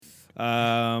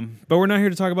But we're not here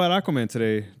to talk about Aquaman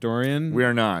today, Dorian. We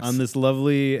are not. On this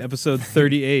lovely episode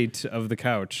 38 of The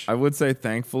Couch. I would say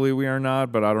thankfully we are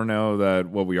not, but I don't know that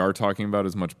what we are talking about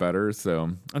is much better, so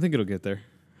I think it'll get there.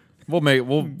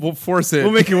 We'll force it.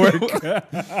 We'll make it work.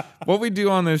 What we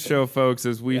do on this show, folks,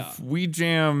 is we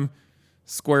jam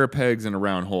square pegs into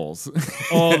round holes.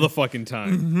 All the fucking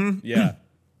time. Mm-hmm. Yeah.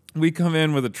 We come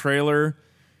in with a trailer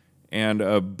and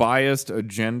a biased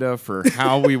agenda for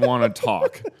how we want to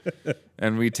talk.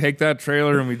 And we take that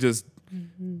trailer and we just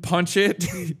punch it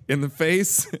in the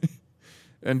face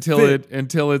until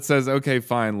it says, okay,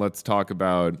 fine, let's talk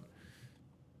about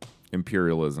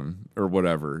imperialism or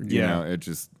whatever. You know, it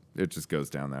just goes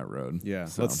down that road. Yeah.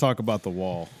 So. Let's talk about the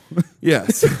wall.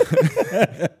 Yes.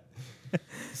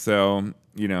 So,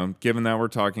 given that we're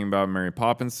talking about Mary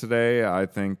Poppins today, I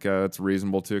think it's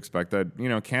reasonable to expect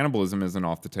that, cannibalism isn't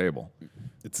off the table.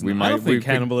 I don't think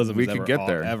cannibalism is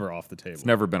ever off the table. It's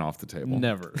never been off the table.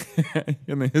 Never.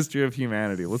 In the history of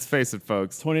humanity. Let's face it,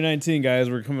 folks. 2019, guys,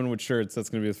 we're coming with shirts. That's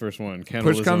going to be the first one.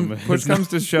 Cannibalism. Push comes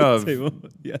to shove.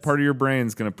 Yes. Part of your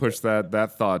brain's going to push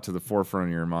that thought to the forefront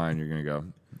of your mind. You're going to go,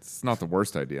 it's not the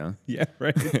worst idea. Yeah,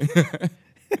 right.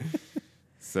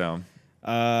 So...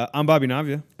 I'm Bobby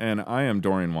Navia. And I am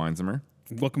Dorian Weinzimmer.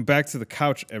 Welcome back to The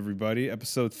Couch, everybody.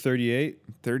 Episode 38.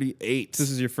 38. If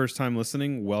this is your first time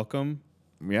listening, welcome.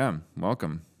 Yeah,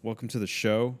 welcome. Welcome to the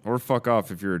show. Or fuck off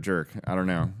if you're a jerk. I don't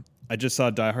know. I just saw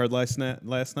Die Hard last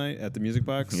night at the Music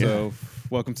Box, so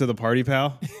welcome to the party,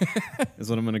 pal, is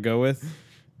what I'm going to go with.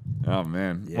 Oh,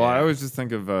 man. Yeah. Well, I always just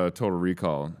think of Total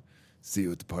Recall. See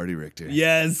you at the party, Richter.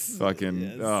 Yes.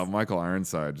 Michael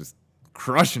Ironside just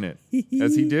crushing it,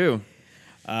 as he do.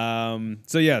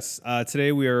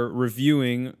 Today we are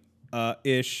reviewing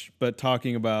but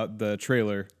talking about the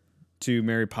trailer to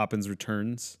Mary Poppins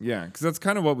Returns. Yeah, because that's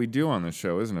kind of what we do on this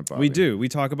show, isn't it, Bobby? We do. We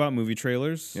talk about movie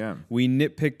trailers. Yeah. We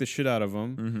nitpick the shit out of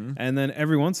them. Mm-hmm. And then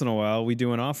every once in a while, we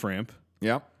do an off-ramp.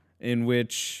 Yep. In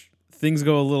which things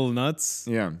go a little nuts.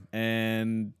 Yeah.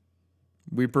 And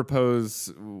we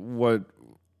propose what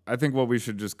we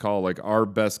should just call like our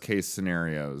best case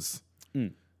scenarios.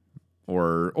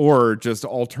 Or just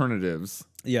alternatives.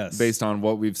 Yes. Based on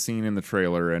what we've seen in the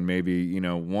trailer, and maybe,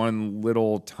 one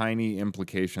little tiny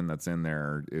implication that's in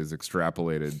there is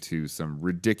extrapolated to some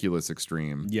ridiculous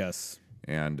extreme. Yes.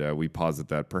 And we posit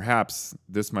that perhaps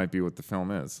this might be what the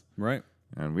film is. Right.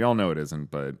 And we all know it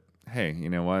isn't, but hey, you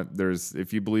know what?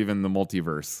 If you believe in the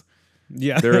multiverse,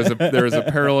 there is a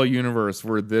parallel universe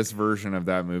where this version of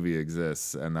that movie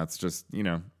exists, and that's just,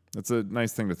 it's a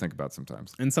nice thing to think about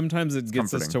sometimes. And sometimes it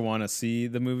gets comforting. us to want to see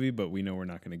the movie, but we know we're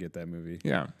not going to get that movie.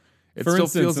 Yeah. It For still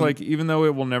instance, feels like, even though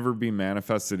it will never be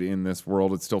manifested in this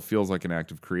world, it still feels like an act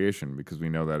of creation, because we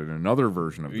know that in another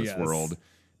version of this world,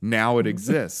 now it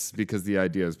exists because the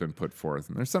idea has been put forth.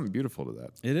 And there's something beautiful to that.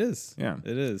 It is. Yeah.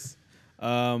 It is.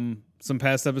 Some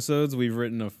past episodes, we've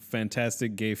written a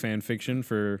fantastic gay fan fiction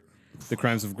for The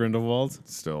Crimes of Grindelwald.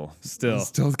 Still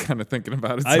kind of thinking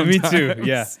about it sometimes. Me too,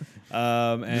 yeah.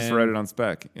 Just write it on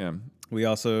spec, yeah. We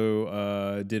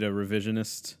also did a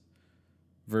revisionist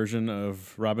version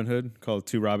of Robin Hood called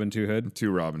Two Robin, Two Hood.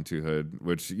 Two Robin, Two Hood,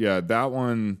 which, that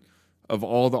one, of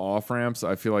all the off-ramps,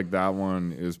 I feel like that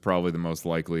one is probably the most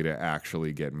likely to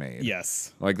actually get made.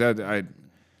 Yes. Like that,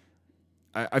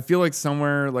 I feel like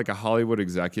somewhere, like a Hollywood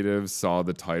executive saw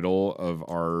the title of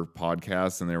our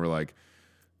podcast and they were like,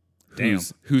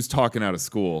 Who's talking out of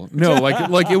school? No,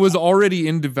 like it was already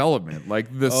in development. Like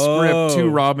the script Two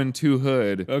Robin, Two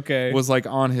Hood was like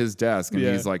on his desk, and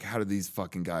he's like, how did these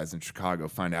fucking guys in Chicago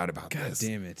find out about this? God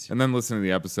damn it. And then listen to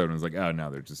the episode and was like, oh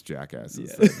no, they're just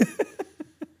jackasses. Yeah.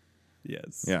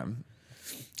 Yes. Yeah.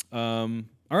 All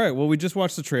right, well, we just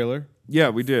watched the trailer. Yeah,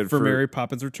 we did. For Mary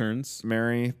Poppins Returns.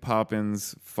 Mary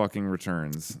Poppins fucking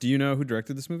Returns. Do you know who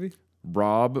directed this movie?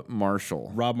 Rob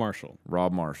Marshall. Rob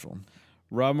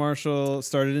Marshall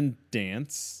started in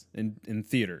dance, in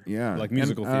theater. Yeah. Like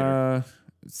musical theater.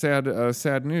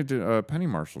 Sad news. Penny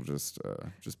Marshall just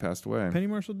passed away. Penny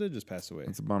Marshall did just pass away.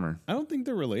 It's a bummer. I don't think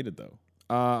they're related, though.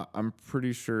 I'm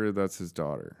pretty sure that's his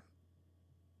daughter.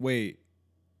 Wait.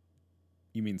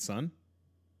 You mean son?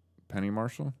 Penny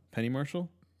Marshall? Penny Marshall?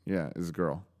 Yeah, is a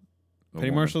girl.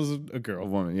 Penny Marshall's a girl. A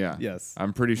woman, yeah. Yes.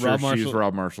 I'm pretty sure she's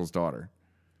Rob Marshall's daughter.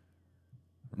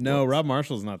 No, Rob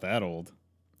Marshall's not that old.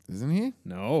 Isn't he?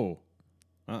 No.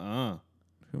 Who am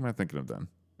I thinking of then?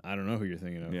 I don't know who you're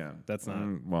thinking of. Yeah. That's not. I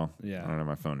don't have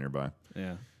my phone nearby.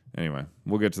 Yeah. Anyway,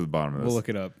 we'll get to the bottom of this. We'll look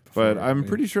it up. But I'm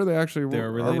pretty sure they actually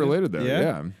are related there.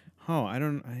 Yeah. Oh, I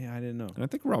didn't know. And I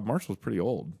think Rob Marshall's pretty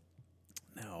old.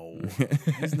 No.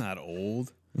 He's not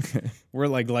old. We're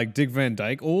like Dick Van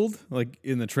Dyke old, like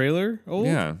in the trailer old.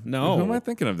 Yeah. No. Who am I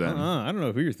thinking of then? I don't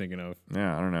know who you're thinking of.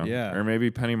 Yeah, I don't know. Yeah. Or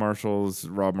maybe Penny Marshall's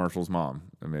Rob Marshall's mom.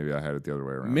 And maybe I had it the other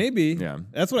way around. Maybe. Yeah.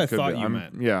 That's what I Could thought be. you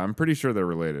meant. Yeah, I'm pretty sure they're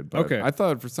related. But Okay. I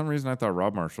thought, for some reason, I thought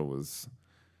Rob Marshall was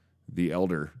the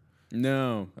elder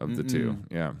No. of the two.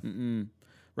 Yeah.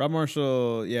 Rob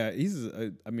Marshall, yeah, he's,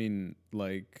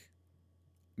 like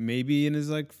maybe in his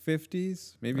like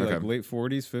 50s, maybe like late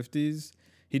 40s, 50s.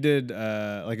 He did,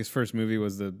 like his first movie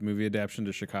was the movie adaptation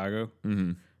to Chicago.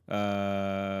 He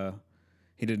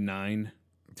did 9.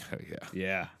 Yeah.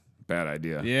 Yeah. Bad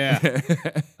idea.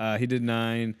 Yeah. He did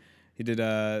 9. He did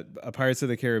a Pirates of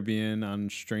the Caribbean on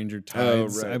Stranger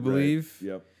Tides, I believe. Right.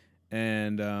 Yep.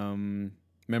 And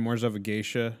Memoirs of a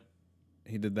Geisha.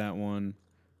 He did that one.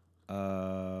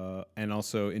 And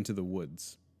also Into the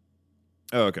Woods.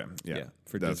 Oh, okay. Yeah.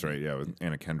 For That's Disney. right. Yeah, with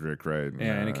Anna Kendrick, right?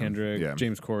 Yeah, Anna Kendrick, Yeah.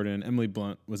 James Corden, Emily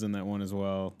Blunt was in that one as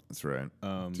well. That's right.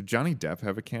 Did Johnny Depp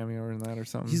have a cameo in that or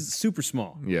something? He's super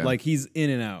small. Yeah. Like he's in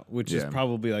and out, which is Yeah.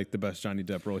 probably like the best Johnny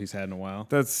Depp role he's had in a while.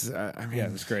 That's, I mean, Yeah,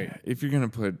 it was great. If you're gonna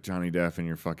put Johnny Depp in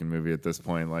your fucking movie at this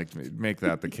point, like, make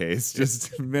that the case.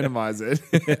 Just minimize it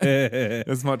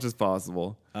as much as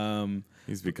possible.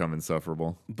 He's become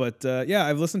insufferable. But yeah,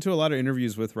 I've listened to a lot of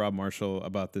interviews with Rob Marshall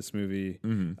about this movie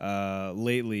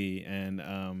lately,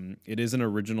 and it is an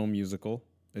original musical.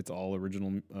 It's all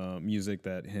original music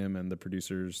that him and the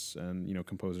producers and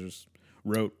composers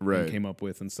wrote and came up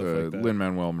with and stuff like that.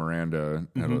 Lin-Manuel Miranda,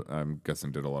 I'm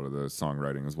guessing, did a lot of the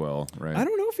songwriting as well, right? I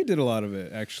don't know if he did a lot of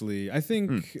it actually. I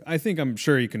think I'm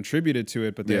sure he contributed to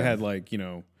it, but they had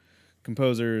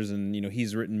composers and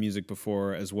he's written music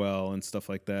before as well and stuff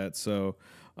like that. So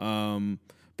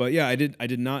but yeah, I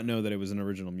did not know that it was an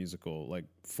original musical like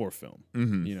for film.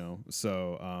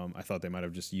 So I thought they might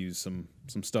have just used some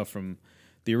stuff from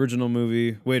the original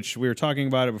movie, which we were talking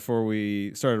about it before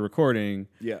we started recording.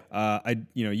 You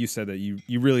said that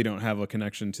you really don't have a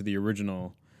connection to the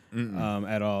original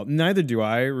at all. Neither do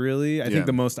I really. I think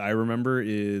the most I remember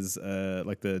is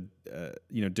like the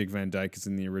Dick Van Dyke is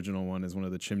in the original one as one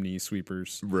of the chimney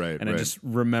sweepers, Right. and I just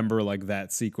remember like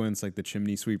that sequence, like the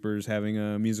chimney sweepers having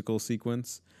a musical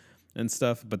sequence and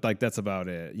stuff. But like that's about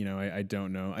it. I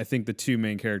don't know. I think the two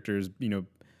main characters,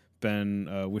 Ben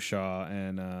Whishaw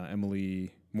and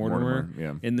Emily Mortimer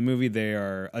in the movie, they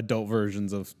are adult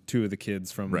versions of two of the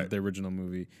kids from the original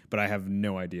movie, but I have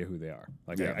no idea who they are.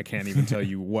 Like I can't even tell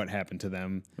you what happened to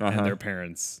them and their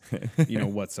parents,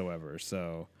 whatsoever.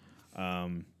 So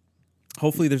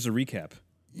hopefully there's a recap.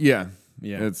 Yeah.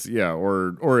 It's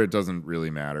or it doesn't really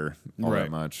matter all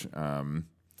that much. I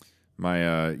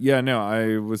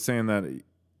was saying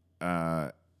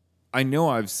that I know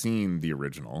I've seen the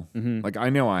original. Like I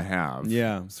know I have.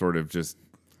 Yeah. Sort of just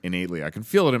innately. I can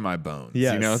feel it in my bones.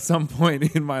 Yes. At some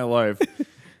point in my life.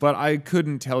 But I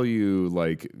couldn't tell you,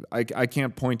 like, I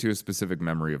can't point to a specific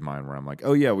memory of mine where I'm like,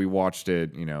 oh yeah, we watched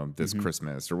it, this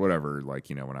Christmas or whatever, like,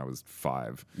 when I was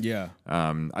 5. Yeah.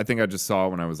 I think I just saw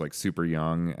it when I was like super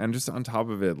young, and just on top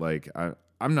of it, like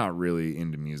I'm not really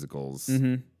into musicals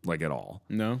like at all.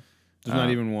 No. There's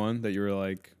not even one that you were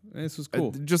like, this was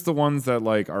cool. Just the ones that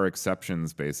like are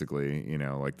exceptions, basically.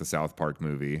 Like the South Park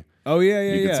movie. Oh yeah,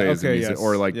 you could say is a music, yes,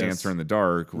 or like yes. Dancer in the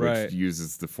Dark, which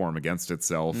uses the form against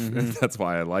itself, and that's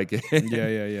why I like it.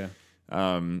 Yeah.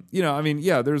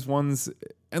 There's ones,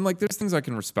 and like there's things I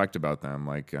can respect about them.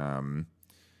 Like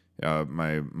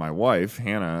my wife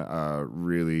Hannah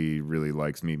really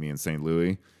likes Meet Me in St.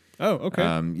 Louis. Oh, okay.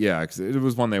 'Cause it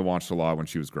was one they watched a lot when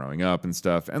she was growing up and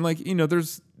stuff. And like,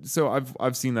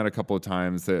 I've seen that a couple of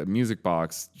times. The Music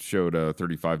Box showed a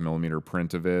 35 millimeter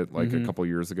print of it like a couple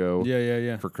years ago.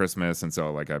 Yeah. For Christmas, and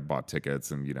so like I bought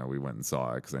tickets and we went and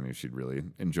saw it because I knew she'd really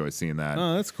enjoy seeing that.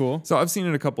 Oh, that's cool. So I've seen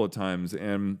it a couple of times,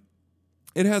 and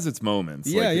it has its moments.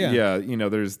 Yeah. There's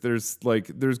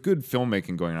good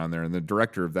filmmaking going on there, and the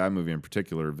director of that movie in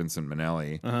particular, Vincent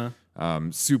Minnelli,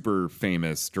 super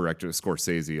famous director.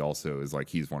 Scorsese also is like,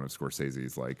 he's one of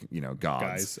Scorsese's like gods.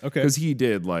 Guys. Okay. Because he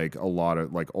did like a lot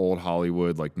of like old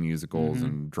Hollywood like musicals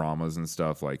and dramas and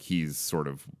stuff. Like he's sort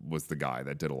of was the guy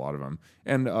that did a lot of them,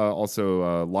 and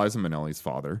also Liza Minnelli's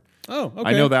father. Oh, okay.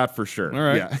 I know that for sure. All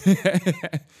right. Yeah.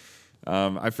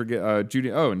 I forget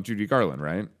Judy. Oh, and Judy Garland,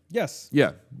 right? Yes.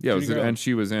 Yeah. And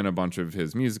she was in a bunch of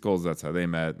his musicals. That's how they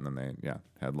met, and then they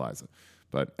had Liza.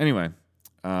 But anyway,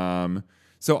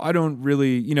 so I don't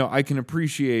really, I can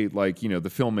appreciate like the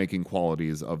filmmaking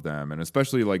qualities of them, and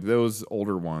especially like those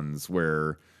older ones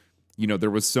where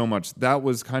there was so much that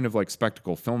was kind of like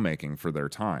spectacle filmmaking for their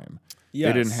time.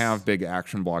 Yes. They didn't have big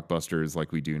action blockbusters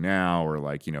like we do now, or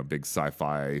like big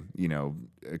sci-fi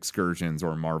excursions,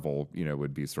 or Marvel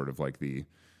would be sort of like the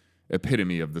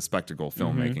epitome of the spectacle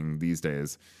filmmaking these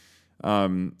days.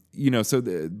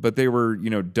 But they were,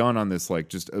 done on this like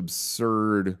just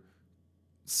absurd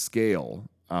scale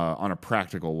on a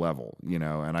practical level, and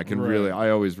I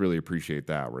always really appreciate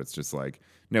that, where it's just like,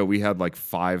 no, we had like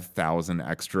 5,000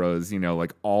 extras,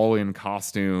 like all in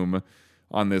costume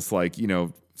on this like,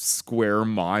 square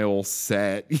mile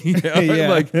set,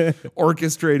 like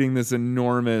orchestrating this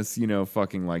enormous,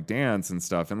 fucking like dance and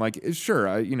stuff. And like, sure,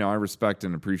 I respect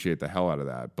and appreciate the hell out of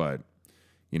that, but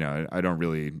I don't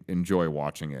really enjoy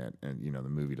watching it, and the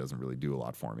movie doesn't really do a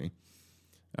lot for me.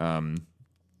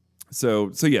 So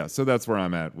that's where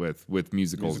I'm at with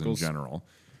musicals in general.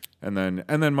 And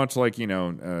then much like,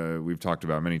 we've talked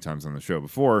about many times on the show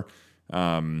before,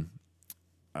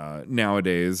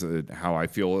 nowadays, how I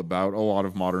feel about a lot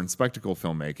of modern spectacle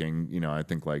filmmaking, I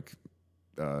think like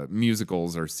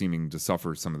musicals are seeming to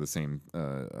suffer some of the same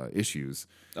issues.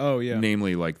 Oh yeah,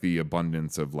 namely like the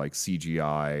abundance of like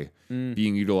CGI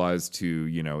being utilized to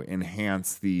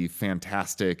enhance the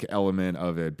fantastic element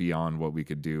of it beyond what we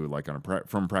could do like on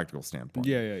from a practical standpoint.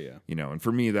 Yeah. And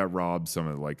for me that robs some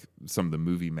of the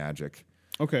movie magic.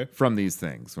 Okay. From these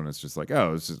things, when it's just like,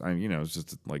 oh, it's just it's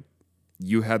just like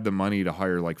you had the money to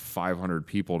hire like 500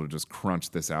 people to just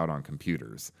crunch this out on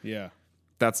computers. Yeah.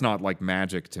 That's not like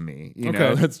magic to me. You Okay.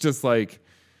 know, that's just like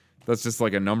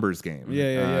a numbers game.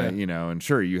 Yeah. And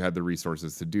sure, you had the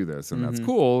resources to do this, and that's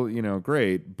cool,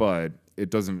 great, but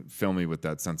it doesn't fill me with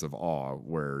that sense of awe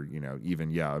where,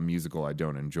 even, a musical I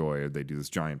don't enjoy, they do this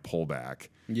giant pullback.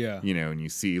 Yeah. And you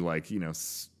see like,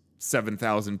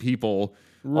 7,000 people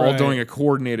all doing a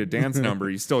coordinated dance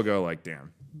number. You still go like,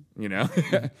 damn,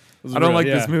 I don't like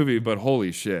this movie, but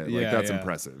holy shit, like that's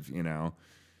impressive,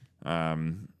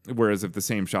 Whereas if the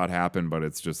same shot happened, but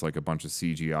it's just like a bunch of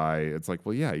CGI, it's like,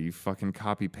 well, yeah, you fucking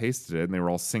copy pasted it and they were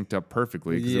all synced up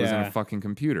perfectly because it was in a fucking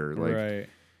computer. Like,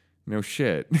 no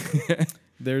shit.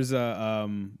 There's a,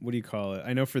 what do you call it?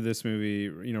 I know for this movie,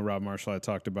 Rob Marshall had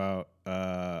talked about,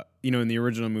 in the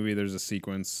original movie, there's a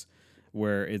sequence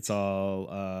where it's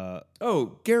all,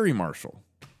 Gary Marshall.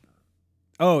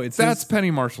 Oh, that's Penny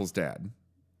Marshall's dad.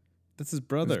 That's his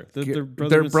brother. They're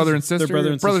brother and sister.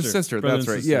 That's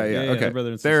right. Yeah. Okay.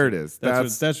 There it is.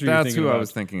 That's who I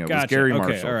was thinking of. Gotcha. Was Gary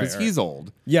Marshall, because he's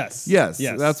old. Yes.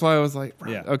 That's why I was like,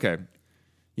 okay.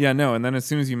 Yeah. No. And then as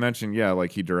soon as you mentioned,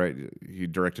 like he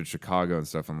directed Chicago and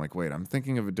stuff, I'm like, wait, I'm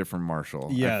thinking of a different Marshall.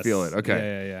 Yes. I feel it.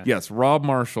 Okay. Yeah. Yes. Rob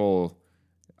Marshall,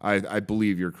 I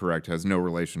believe you're correct, has no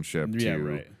relationship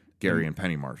to Gary and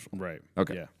Penny Marshall. Right.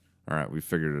 Okay. Yeah. All right, we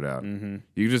figured it out.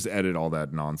 You just edit all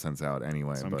that nonsense out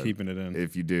anyway. So I'm keeping it in.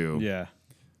 If you do, I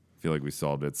feel like we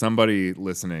solved it. Somebody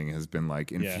listening has been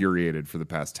like infuriated for the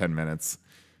past 10 minutes.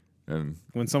 And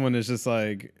when someone is just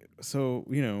like, so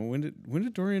when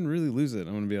did Dorian really lose it?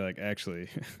 I'm gonna be like, actually,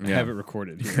 I have it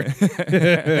recorded here.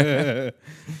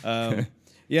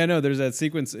 There's that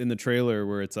sequence in the trailer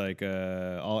where it's like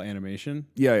all animation.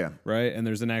 Yeah. Right, and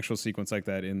there's an actual sequence like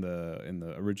that in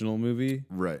the original movie.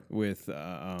 Right. With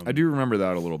I do remember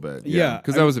that a little bit. Yeah,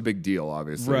 because that was a big deal,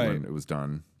 obviously, when it was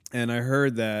done. And I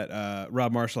heard that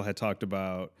Rob Marshall had talked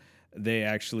about they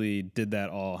actually did that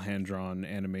all hand-drawn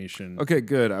animation. Okay,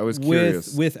 good. I was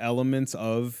curious. With elements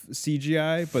of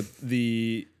CGI, but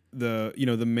the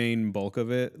main bulk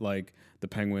of it, like the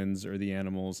penguins or the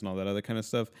animals and all that other kind of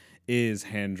stuff, is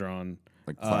hand-drawn.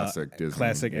 Like classic Disney.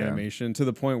 Classic animation, to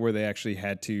the point where they actually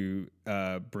had to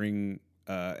bring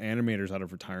animators out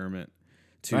of retirement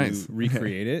to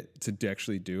recreate it, to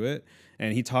actually do it.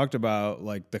 And he talked about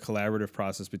like the collaborative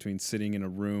process between sitting in a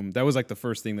room. That was like the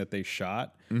first thing that they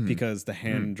shot, because the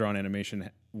hand-drawn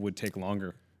animation would take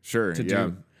longer to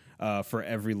do. For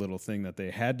every little thing that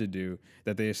they had to do,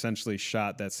 that they essentially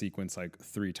shot that sequence like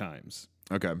 3 times.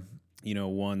 Okay.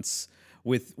 Once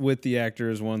with the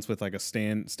actors, once with like a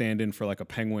stand-in for like a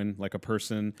penguin, like a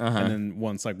person, and then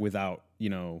once like without,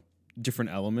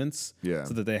 different elements. Yeah.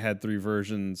 So that they had 3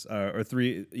 versions or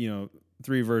 3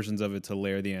 versions of it to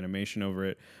layer the animation over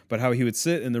it. But how he would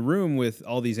sit in the room with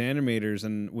all these animators,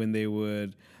 and when they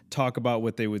would talk about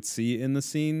what they would see in the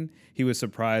scene, he was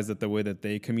surprised that the way that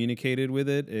they communicated with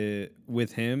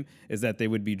with him is that they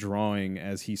would be drawing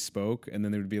as he spoke, and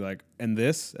then they would be like, and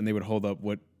this, and they would hold up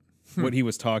what he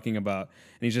was talking about.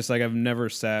 And he's just like, I've never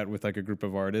sat with like a group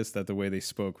of artists that the way they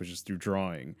spoke was just through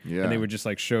drawing. Yeah. And they would just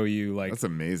like show you like, that's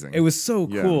amazing. It was so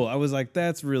cool. I was like,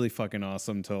 that's really fucking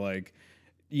awesome to like,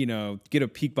 get a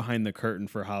peek behind the curtain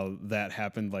for how that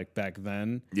happened like back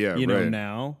then. Yeah.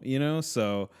 Now,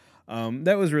 so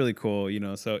that was really cool,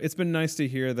 so it's been nice to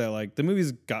hear that like the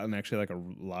movie's gotten actually like a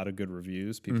lot of good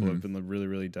reviews. People have been really,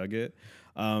 really dug it.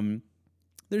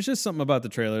 There's just something about the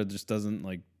trailer that just doesn't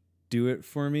like do it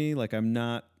for me. Like I'm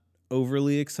not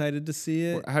overly excited to see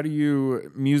it. How do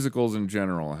you musicals in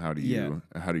general? Where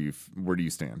do you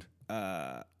stand?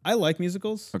 I like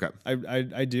musicals. Okay,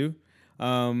 I do.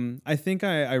 I think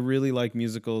I really like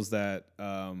musicals that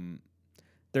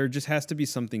there just has to be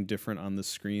something different on the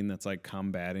screen that's like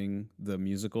combating the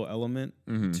musical element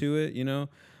to it, you know?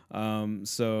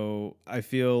 So I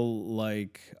feel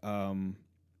like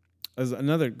as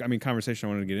another conversation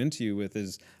I wanted to get into with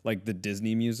is like the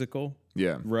Disney musical.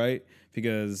 Yeah. Right?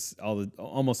 Because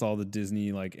almost all the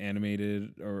Disney like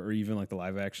animated or even like the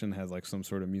live action has like some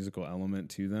sort of musical element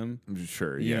to them.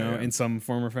 Sure. You know, in some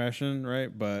form or fashion, right?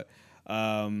 But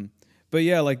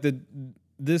yeah, like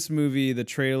this movie, the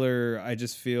trailer, I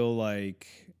just feel like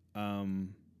I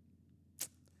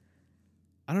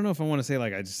don't know if I want to say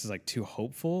like I just is like too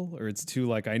hopeful or it's too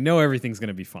like I know everything's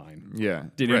gonna be fine. Yeah.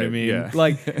 Do you know what I mean? Yeah.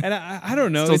 Like, and I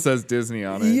don't know. Still says Disney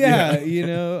on it. Yeah, you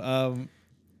know,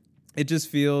 it just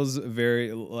feels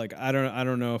very like I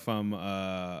don't know if I'm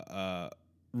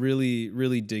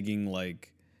really digging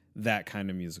like that kind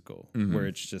of musical where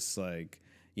it's just like,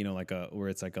 you know, like where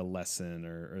it's like a lesson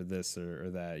or this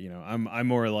or that, you know. I'm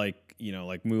more like, you know,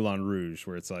 like Moulin Rouge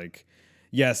where it's like,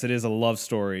 yes, it is a love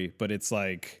story, but it's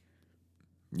like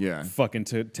fucking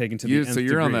taken to the nth so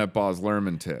you're degree. on that Baz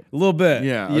Luhrmann tip. A little bit.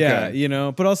 Yeah. Yeah. Okay. You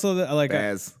know, but also like,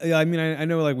 Baz. I mean, I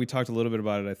know like we talked a little bit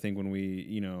about it, I think when we,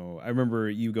 you know, I remember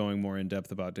you going more in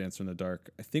depth about Dancer in the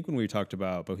Dark. I think when we talked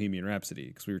about Bohemian Rhapsody,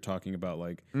 because we were talking about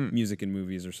like music in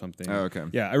movies or something. Oh, okay.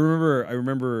 Yeah. I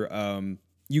remember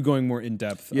you going more in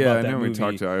depth about that movie. We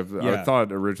talked I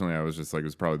thought originally I was just like, it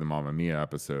was probably the Mamma Mia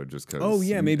episode just because. Oh,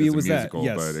 yeah. Maybe it was musical,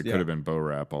 that. Yes. But it could have been Bo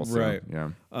Rap also. Right.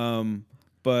 Yeah.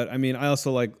 But I mean, I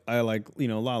like you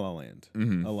know La La Land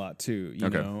a lot too, you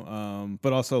know.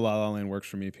 But also La La Land works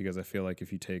for me because I feel like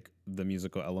if you take the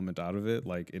musical element out of it,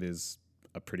 like it is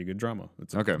a pretty good drama.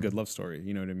 It's a good love story.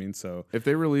 You know what I mean? So if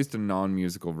they released a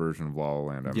non-musical version of La La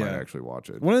Land, I might actually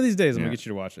watch it. One of these days, I'm gonna get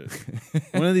you to watch it.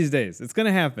 One of these days, it's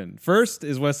gonna happen. First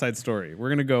is West Side Story. We're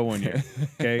gonna go one year,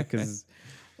 okay?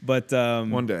 But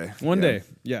one day,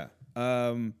 yeah.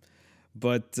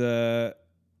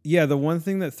 Yeah, the one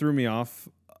thing that threw me off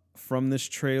from this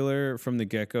trailer from the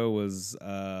get-go was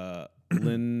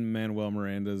Lin-Manuel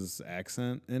Miranda's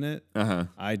accent in it.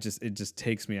 It just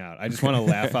takes me out. I just want to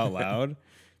laugh out loud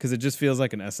because it just feels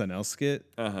like an SNL skit.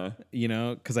 You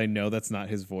know, because I know that's not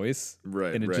his voice.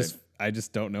 Right. And I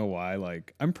just don't know why.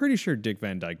 Like, I'm pretty sure Dick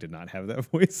Van Dyke did not have that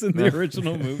voice in the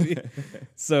original movie.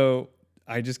 So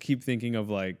I just keep thinking of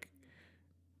like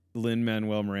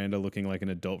Lin-Manuel Miranda looking like an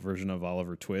adult version of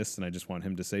Oliver Twist, and I just want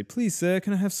him to say, "Please, sir,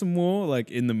 can I have some more?"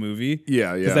 Like in the movie.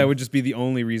 Yeah. Because that would just be the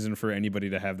only reason for anybody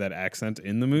to have that accent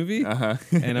in the movie.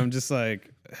 And I'm just like,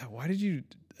 why does he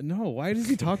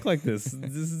talk like this?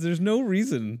 There's no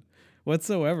reason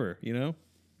whatsoever, you know?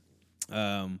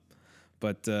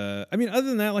 But I mean, other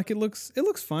than that, like it looks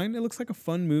fine. It looks like a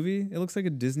fun movie. It looks like a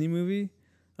Disney movie.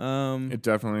 It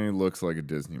definitely looks like a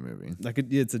Disney movie.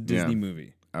 It's a Disney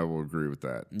movie. I will agree with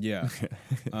that. Yeah.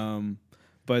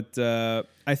 But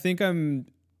I think I'm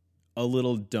a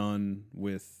little done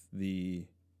with maybe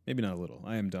not a little.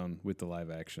 I am done with the live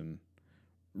action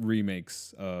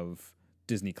remakes of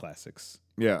Disney classics.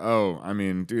 Yeah. Oh, I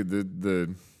mean,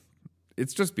 dude,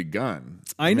 it's just begun.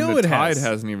 I know the tide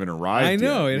hasn't even arrived. I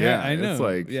know yet. I know. It's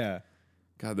like, yeah.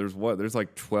 God, there's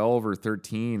like 12 or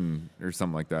 13 or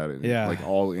something like that. Yeah. Like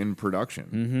all in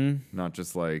production. Not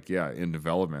just like, in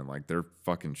development. Like they're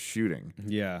fucking shooting.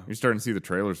 Yeah. You're starting to see the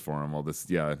trailers for them. All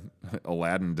this,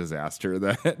 Aladdin disaster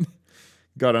that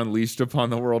got unleashed upon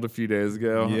the world a few days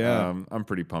ago. Yeah. I'm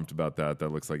pretty pumped about that. That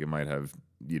looks like it might have,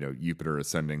 Jupiter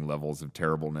ascending levels of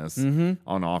terribleness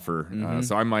on offer.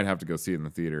 So I might have to go see it in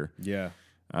the theater. Yeah.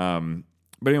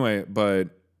 But anyway,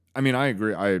 I mean, I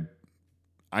agree.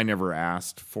 I never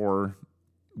asked for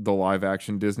the live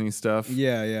action Disney stuff.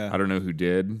 Yeah. I don't know who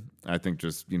did. I think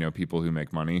just, people who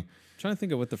make money. I'm trying to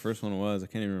think of what the first one was. I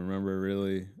can't even remember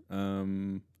really.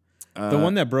 The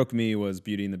one that broke me was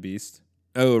Beauty and the Beast.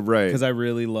 Oh, right. Because I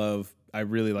really like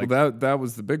that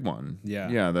was the big one. Yeah.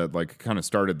 Yeah, that like kind of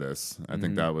started this. I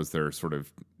think that was their sort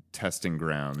of testing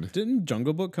ground. Didn't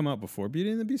Jungle Book come out before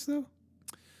Beauty and the Beast though?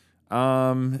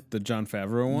 The Jon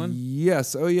Favreau one?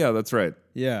 Yes. Oh yeah, that's right.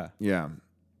 Yeah. Yeah.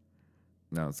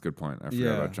 No, that's a good point. I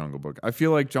forgot about Jungle Book. I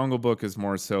feel like Jungle Book is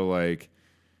more so like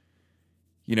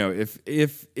you know,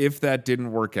 if that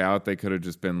didn't work out, they could have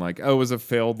just been like, oh, it was a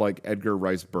failed like Edgar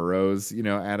Rice Burroughs, you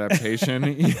know,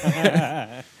 adaptation.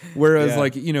 Whereas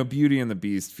like, you know, Beauty and the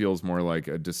Beast feels more like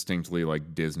a distinctly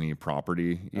like Disney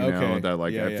property, you know, that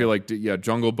like, I feel like,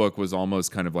 Jungle Book was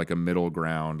almost kind of like a middle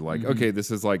ground. Like, okay,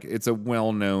 this is like, it's a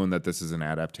well known that this is an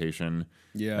adaptation.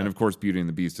 Yeah. And of course, Beauty and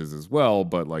the Beast is as well,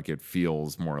 but like it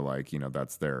feels more like, you know,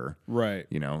 that's their,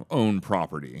 you know, own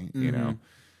property, you know?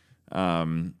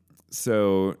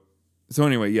 So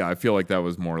anyway, I feel like that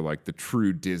was more like the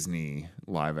true Disney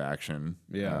live action,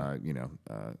 you know,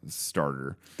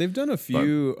 starter. They've done a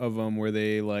few of them where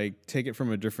they like take it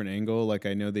from a different angle. Like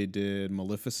I know they did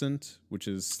Maleficent, which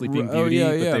is Sleeping Beauty.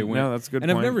 But they went, no, that's a good and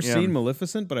point. I've never seen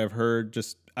Maleficent, but I've heard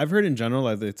in general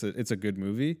that it's a good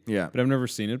movie. Yeah, but I've never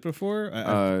seen it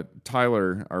before.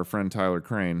 Tyler, our friend Tyler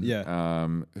Crane,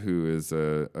 who is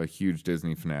a huge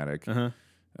Disney fanatic,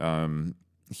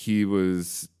 he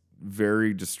was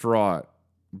very distraught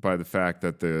by the fact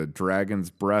that the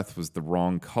dragon's breath was the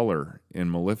wrong color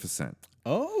in Maleficent.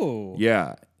 Oh.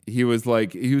 Yeah. He was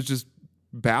just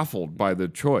baffled by the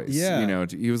choice. Yeah. You know,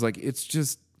 he was like, it's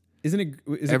just... Is it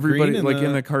everybody green like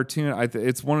in the cartoon?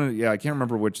 It's one of I can't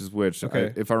remember which is which.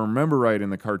 Okay. If I remember right, in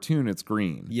the cartoon it's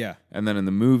green. Yeah. And then in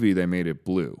the movie they made it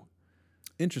blue.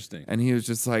 Interesting. And he was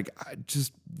just like,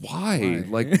 why?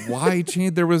 Like, why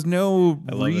change? There was no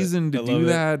reason to do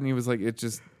that. And he was like, it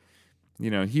just... You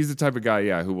know, he's the type of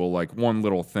guy, who will like one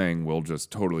little thing will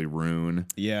just totally ruin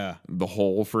the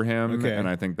whole for him. Okay. And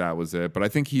I think that was it. But I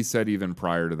think he said even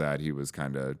prior to that, he was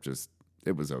kind of just,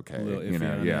 it was okay. You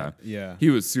know, yeah. He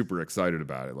was super excited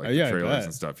about it. Like the trailers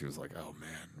and stuff. He was like, oh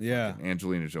man,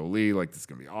 Angelina Jolie, like this is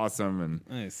going to be awesome. And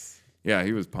nice. Yeah,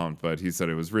 he was pumped, but he said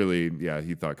it was really,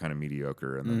 he thought kind of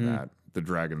mediocre. And then the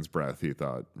dragon's breath, he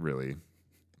thought really,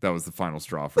 that was the final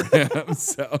straw for him.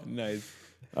 So nice.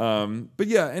 But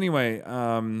anyway,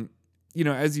 you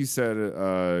know, as you said,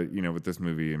 you know, with this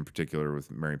movie in particular with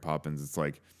Mary Poppins, it's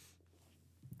like,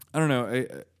 I don't know,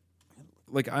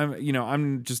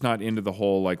 I'm just not into the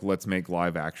whole, like, let's make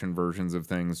live action versions of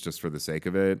things just for the sake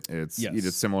of it.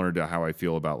 It's similar to how I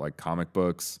feel about like comic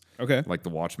books. Okay. Like the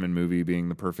Watchmen movie being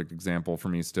the perfect example for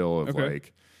me still of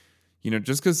like, you know,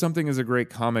 just because something is a great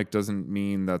comic doesn't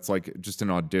mean that's like just an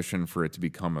audition for it to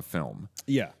become a film.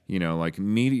 Yeah. You know, like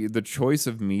the choice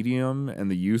of medium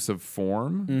and the use of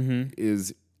form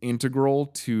is integral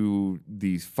to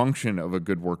the function of a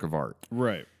good work of art.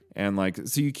 Right. And like,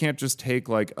 so you can't just take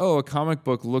like, oh, a comic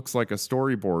book looks like a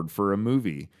storyboard for a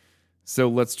movie, so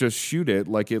let's just shoot it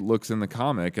like it looks in the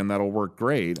comic and that'll work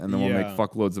great. And then we'll make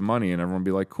fuckloads of money and everyone will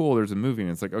be like, cool, there's a movie.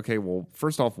 And it's like, okay, well,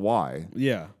 first off, why?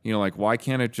 Yeah. You know, like, why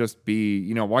can't it just be,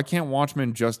 you know, why can't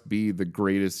Watchmen just be the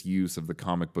greatest use of the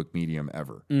comic book medium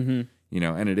ever? You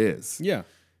know, and it is. Yeah.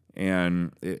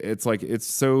 And it's like, it's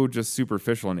so just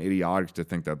superficial and idiotic to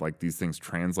think that like these things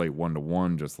translate one to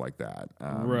one just like that.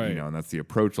 Right. You know, and that's the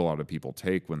approach a lot of people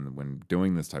take when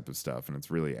doing this type of stuff. And it's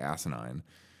really asinine.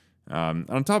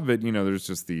 On top of it, you know, there's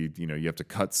just you know, you have to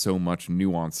cut so much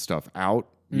nuanced stuff out,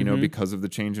 you know, because of the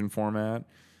change in format.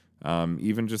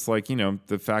 Even just like, you know,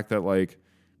 the fact that like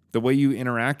the way you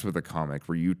interact with a comic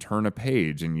where you turn a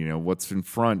page and, you know, what's in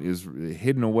front is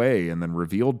hidden away and then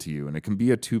revealed to you. And it can be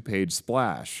a 2-page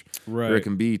splash. Right. Or it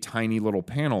can be tiny little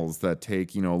panels that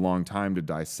take, you know, a long time to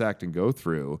dissect and go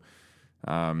through.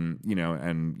 You know,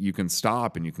 and you can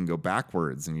stop and you can go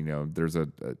backwards. And, you know, there's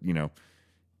you know,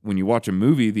 when you watch a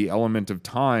movie, the element of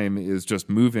time is just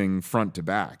moving front to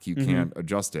back. You can't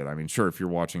adjust it. I mean, sure, if you're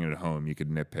watching it at home, you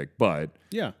could nitpick, but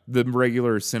the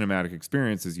regular cinematic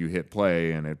experience is you hit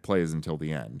play and it plays until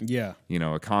the end. Yeah. You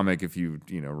know, a comic, if you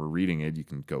know, were reading it, you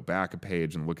can go back a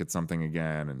page and look at something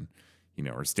again and, you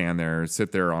know, or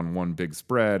sit there on one big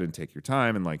spread and take your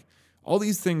time. And like all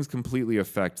these things completely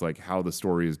affect like how the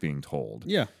story is being told.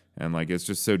 Yeah. And like, it's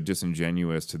just so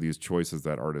disingenuous to these choices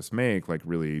that artists make, like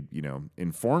really, you know,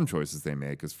 informed choices they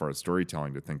make as far as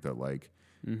storytelling, to think that like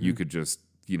you could just,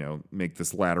 you know, make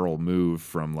this lateral move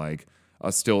from like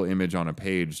a still image on a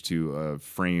page to a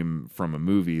frame from a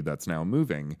movie that's now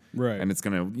moving. Right. And it's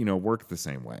going to, you know, work the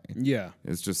same way. Yeah.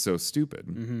 It's just so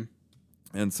stupid.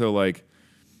 And so like,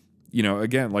 you know,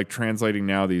 again, like translating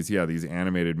now these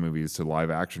animated movies to live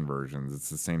action versions, it's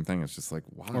the same thing. It's just like,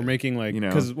 why? Or making like, you know,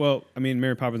 because, well, I mean,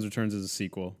 Mary Poppins Returns is a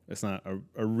sequel. It's not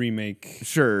a remake.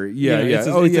 Sure. Yeah. You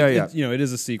know, yeah. You know, it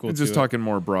is a sequel. It's just talking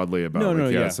more broadly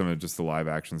about some of just the live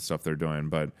action stuff they're doing.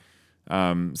 But,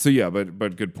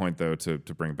 but good point though, to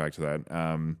bring it back to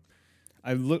that.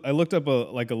 I looked up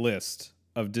a list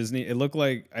of Disney. It looked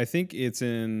like, I think it's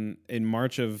in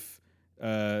March of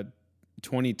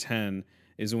 2010.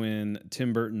 Is when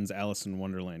Tim Burton's Alice in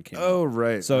Wonderland came out. Oh,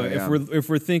 right. So if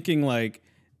we're thinking like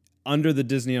under the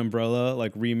Disney umbrella,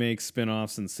 like remakes,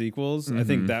 spin-offs, and sequels, I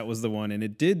think that was the one. And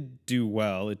it did do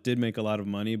well. It did make a lot of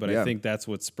money, but I think that's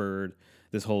what spurred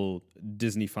this whole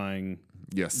Disney-fying,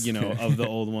 of the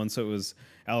old one. So it was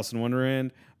Alice in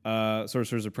Wonderland,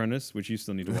 Sorcerer's Apprentice, which you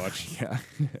still need to watch.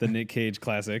 The Nick Cage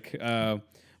classic.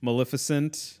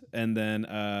 Maleficent, and then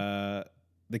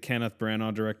the Kenneth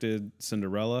Branagh directed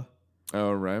Cinderella.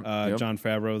 Oh, right. Jon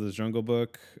Favreau, The Jungle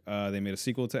Book. They made a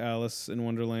sequel to Alice in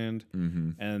Wonderland.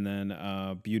 And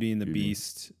then Beauty and the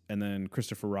Beast. And then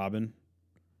Christopher Robin.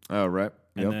 Oh, right.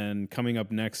 And then coming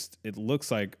up next, it looks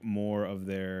like more of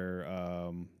their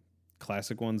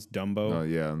classic ones. Dumbo. Oh,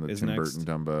 yeah. And the Tim Burton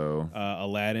Dumbo.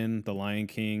 Aladdin, The Lion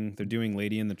King. They're doing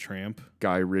Lady and the Tramp.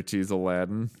 Guy Ritchie's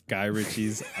Aladdin.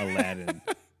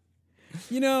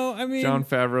 I mean, Jon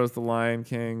Favreau's The Lion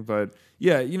King, but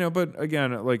yeah, but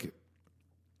again, like,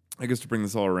 I guess to bring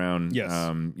this all around, yes,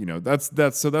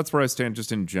 that's where I stand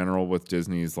just in general with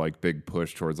Disney's like big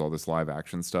push towards all this live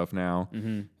action stuff now.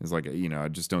 Is like, I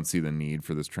just don't see the need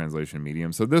for this translation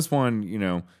medium. So this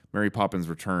one, Mary Poppins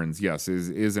Returns, yes,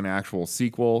 is an actual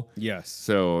sequel. Yes.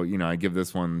 So, I give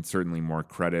this one certainly more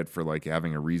credit for like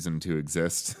having a reason to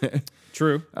exist.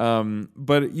 True.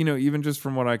 But even just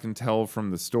from what I can tell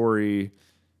from the story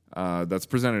that's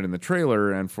presented in the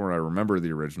trailer and from what I remember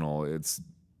the original, it's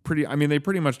pretty. I mean, they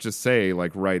pretty much just say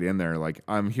like right in there, like,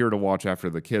 I'm here to watch after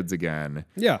the kids again.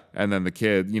 Yeah. And then the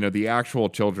kid, the actual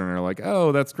children are like,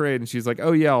 oh, that's great. And she's like,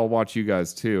 oh yeah, I'll watch you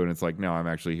guys too. And it's like, no, I'm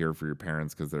actually here for your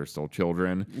parents because they're still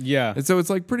children. Yeah. And so it's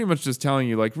like pretty much just telling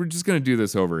you like, we're just gonna do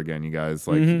this over again, you guys.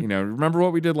 Like, remember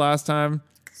what we did last time?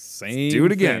 Same. Do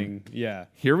it again. Thing. Yeah.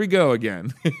 Here we go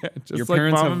again. Just your like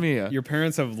parents Mamma Mia. Your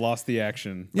parents have lost the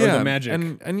action. Yeah. Or the magic.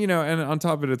 And and on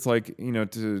top of it, it's like,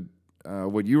 to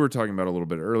what you were talking about a little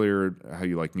bit earlier, how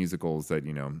you like musicals that,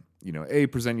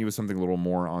 present you with something a little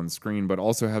more on screen, but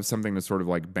also have something to sort of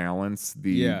like balance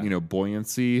the,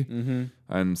 buoyancy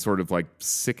and sort of like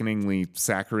sickeningly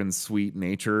saccharine sweet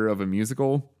nature of a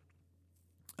musical.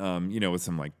 With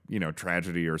some like,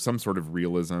 tragedy or some sort of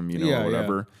realism, or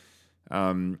whatever.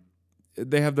 Yeah.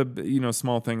 They have the,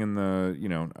 small thing in the,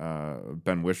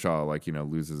 Ben Whishaw, like,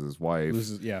 loses his wife.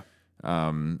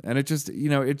 And it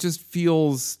just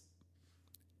feels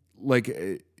like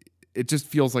it just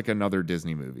feels like another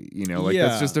Disney movie,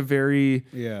 it's just a very,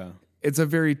 it's a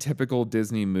very typical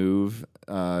Disney move,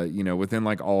 within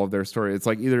like all of their story. It's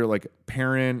like either like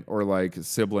parent or like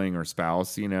sibling or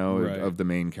spouse, of the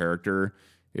main character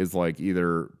is like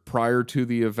either prior to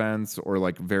the events or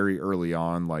like very early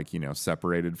on, like,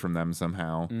 separated from them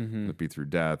somehow, it'd be through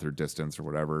death or distance or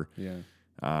whatever. Yeah.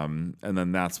 And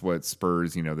then that's what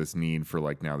spurs, this need for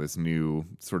like now this new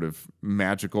sort of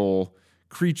magical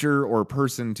creature or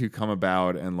person to come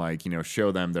about and like,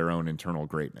 show them their own internal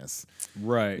greatness.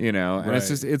 Right. And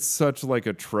it's such like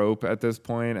a trope at this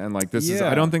point. And like,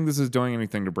 I don't think this is doing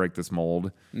anything to break this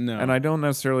mold. No. And I don't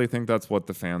necessarily think that's what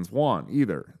the fans want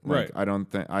either. Like,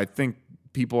 right. I think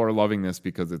people are loving this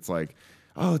because it's like,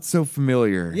 oh, it's so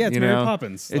familiar. Yeah, it's Mary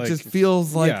Poppins. It just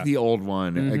feels like the old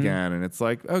one again. And it's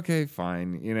like, okay,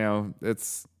 fine.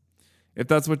 If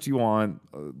that's what you want,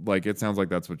 like, it sounds like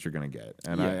that's what you're going to get.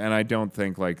 And I don't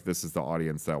think like this is the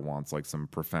audience that wants like some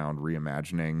profound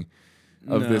reimagining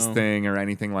of this thing or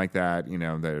anything like that.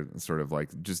 They're sort of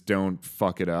like, just don't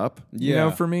fuck it up,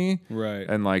 for me. Right.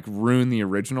 And like ruin the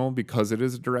original because it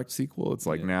is a direct sequel. It's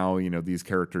like now, these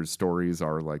characters' stories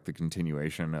are like the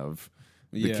continuation of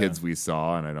the kids we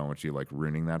saw, and I don't want you like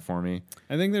ruining that for me.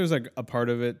 I think there's like a part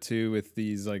of it too with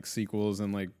these like sequels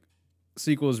and like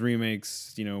sequels,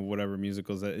 remakes, whatever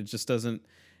musicals, that it just doesn't,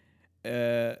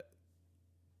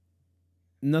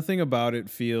 nothing about it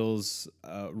feels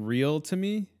real to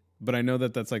me, but I know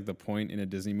that that's like the point in a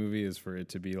Disney movie is for it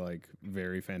to be like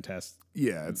very fantastic.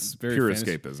 Yeah, it's very pure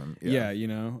escapism. Yeah,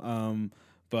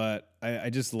 but I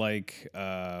just like,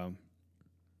 I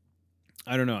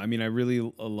don't know. I mean, I really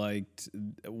liked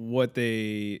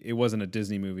it wasn't a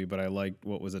Disney movie, but I liked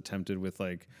what was attempted with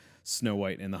like Snow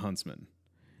White and the Huntsman.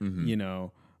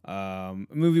 The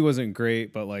movie wasn't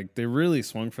great, but like they really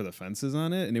swung for the fences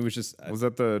on it, and it was just. Was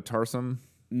that the Tarsum?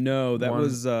 No, that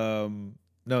was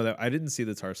no. I didn't see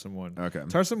the Tarsum one. Okay,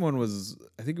 Tarsum one was,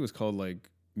 I think it was called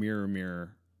like Mirror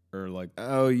Mirror or like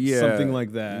something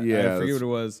like that. Yeah, I forget what it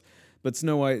was. But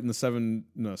Snow White and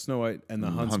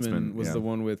the Huntsman was the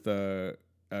one with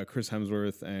Chris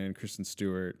Hemsworth and Kristen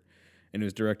Stewart. And it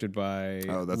was directed by...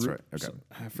 Oh, that's right. Okay.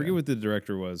 I forget what the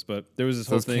director was, but there was this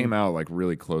whole thing. Those came out like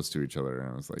really close to each other,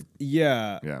 and I was like...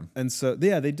 Yeah. And so,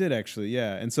 they did actually,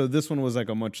 yeah. And so this one was like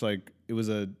it was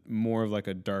a more of like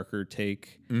a darker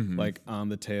take, like on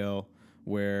the tale,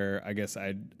 where I guess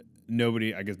I'd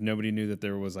I guess nobody knew that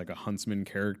there was like a huntsman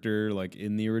character like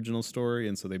in the original story,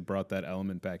 and so they brought that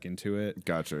element back into it.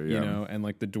 Gotcha. Yeah. You know, and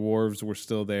like the dwarves were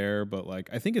still there, but like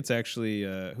I think it's actually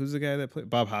who's the guy that played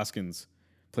Bob Hoskins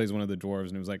plays one of the dwarves,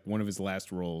 and it was like one of his last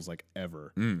roles like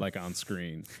ever, like on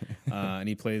screen. And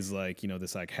he plays like, you know,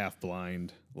 this like half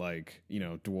blind, like, you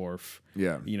know, dwarf,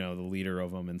 you know, the leader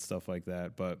of them and stuff like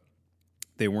that. But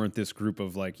they weren't this group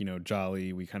of like, you know,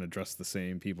 jolly, we kind of dressed the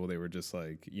same people. They were just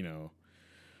like, you know,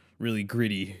 really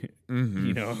gritty,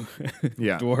 you know,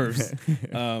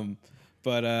 dwarves.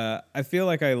 But I feel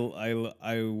like I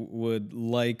would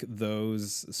like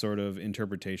those sort of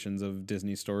interpretations of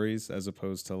Disney stories as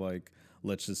opposed to like,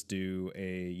 let's just do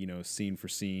a, you know, scene for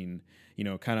scene, you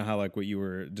know, kind of how like what you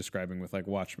were describing with like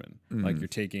Watchmen. Like you're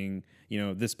taking, you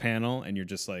know, this panel and you're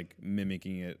just like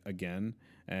mimicking it again.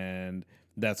 And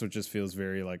that's what just feels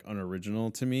very like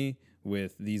unoriginal to me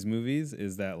with these movies,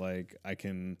 is that like I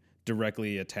can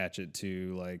directly attach it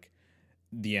to like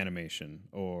the animation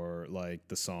or like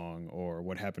the song or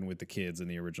what happened with the kids in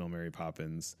the original Mary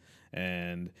Poppins.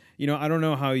 And, you know, I don't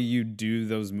know how you do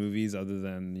those movies other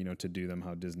than, you know, to do them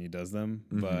how Disney does them.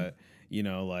 But, you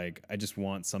know, like I just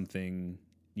want something,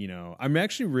 you know, I'm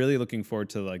actually really looking forward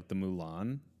to like the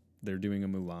Mulan. They're doing a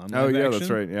Mulan. Oh, yeah, action, that's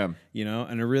right. Yeah. You know,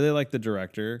 and I really like the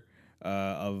director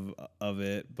of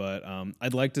it, but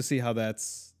I'd like to see how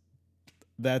that's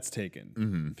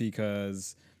taken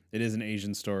because it is an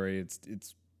Asian story.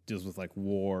 It's deals with like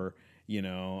war, you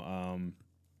know,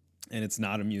 and it's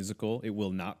not a musical. It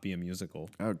will not be a musical.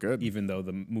 Oh, good. Even though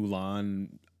the Mulan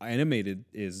animated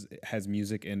has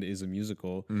music and is a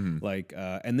musical, like,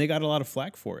 and they got a lot of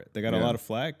flack for it. They got a lot of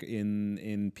flack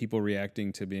in people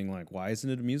reacting to being like, why isn't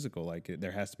it a musical? Like,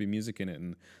 there has to be music in it.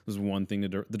 And there's one thing.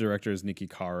 The director is Nikki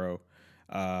Caro.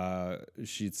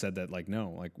 She'd said that like, no,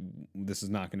 like this is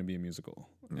not going to be a musical.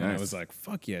 Nice. And I was like,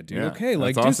 fuck yeah, dude. Okay.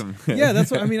 Like, that's awesome. Yeah,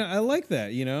 that's what I mean. I like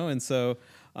that, you know? And so,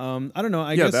 I don't know.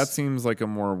 I guess that seems like a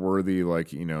more worthy,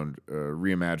 like, you know,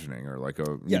 reimagining or like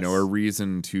a, you know, a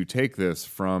reason to take this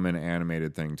from an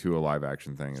animated thing to a live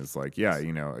action thing is like, yeah,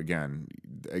 you know, again,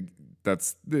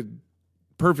 that's the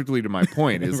perfectly to my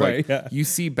point is right, like you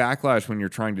see backlash when you're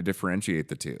trying to differentiate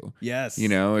the two. Yes. You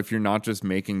know, if you're not just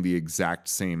making the exact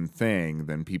same thing,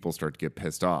 then people start to get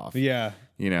pissed off. Yeah.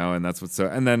 You know, and that's what's so,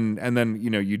 and then,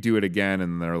 you know, you do it again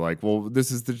and they're like, well,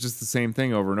 this is just the same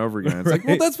thing over and over again. It's like,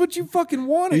 well, that's what you fucking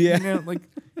wanted. Yeah. You know, like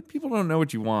people don't know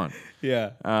what you want.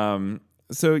 Yeah.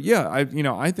 So yeah,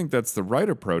 I think that's the right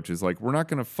approach is like, we're not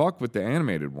going to fuck with the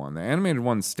animated one. The animated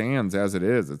one stands as it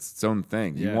is. It's its own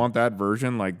thing. You want that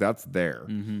version, like that's there.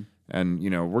 And, you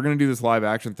know, we're going to do this live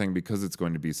action thing because it's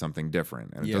going to be something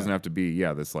different. And it doesn't have to be,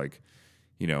 this like,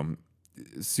 you know,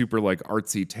 super like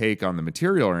artsy take on the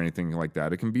material or anything like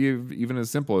that. It can be even as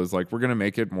simple as like, we're going to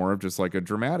make it more of just like a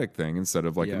dramatic thing instead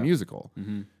of like a musical.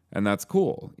 And that's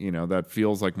cool. You know, that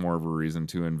feels like more of a reason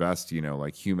to invest, you know,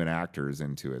 like human actors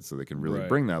into it so they can really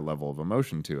bring that level of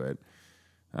emotion to it.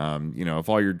 You know, if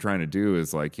all you're trying to do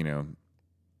is like, you know,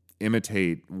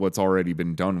 imitate what's already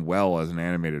been done well as an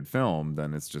animated film,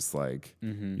 then it's just like,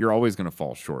 you're always going to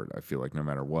fall short, I feel like, no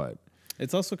matter what.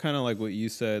 It's also kind of like what you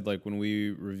said, like when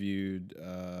we reviewed,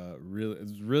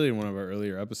 really in one of our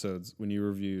earlier episodes, when you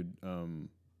reviewed,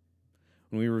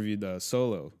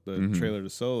 Solo, the trailer to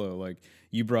Solo, like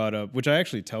you brought up, which I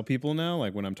actually tell people now,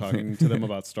 like when I'm talking to them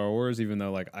about Star Wars, even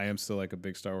though like I am still like a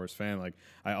big Star Wars fan, like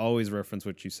I always reference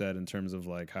what you said in terms of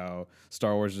like how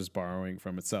Star Wars is borrowing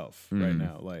from itself right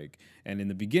now. Like, and in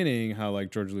the beginning, how like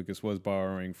George Lucas was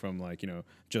borrowing from like, you know,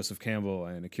 Joseph Campbell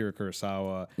and Akira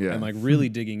Kurosawa and like really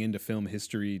digging into film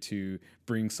history to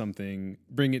bring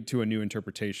it to a new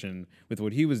interpretation with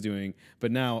what he was doing.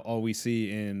 But now all we see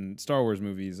in Star Wars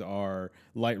movies are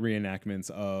light reenactments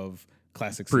of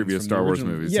classic previous Star Wars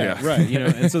movies. Yeah, right. You know,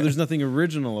 and so there's nothing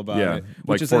original about it.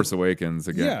 Like Force Awakens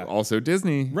again. Yeah. Also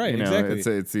Disney. Right, you know,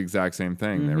 exactly. It's the exact same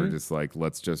thing. They were just like,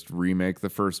 let's just remake the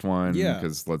first one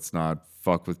because let's not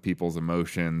fuck with people's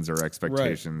emotions or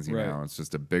expectations. You know, it's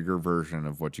just a bigger version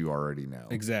of what you already know.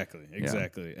 Exactly.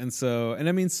 Yeah. And so, and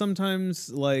I mean, sometimes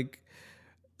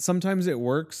it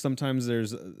works. Sometimes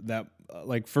there's that,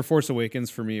 like for Force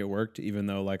Awakens, for me, it worked, even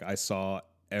though like I saw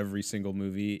every single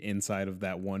movie inside of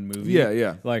that one movie.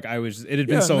 Yeah. Like it had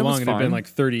been so long, it had been like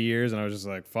 30 years, and I was just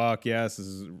like, fuck yes, this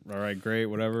is all right, great,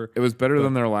 whatever. It was better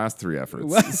than their last 3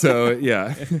 efforts. So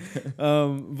yeah.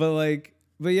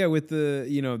 But yeah, with the,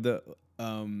 you know, the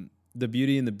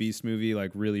Beauty and the Beast movie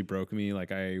like really broke me.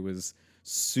 Like I was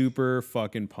super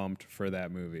fucking pumped for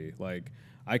that movie. Like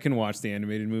I can watch the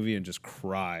animated movie and just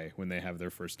cry when they have their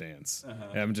first dance.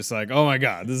 And I'm just like, oh my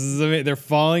God, this is amazing. They're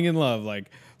falling in love. Like,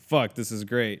 fuck, this is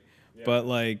great. Yeah. But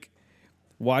like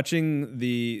watching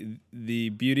the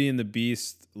Beauty and the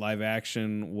Beast live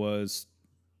action was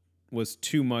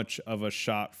too much of a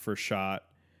shot for shot,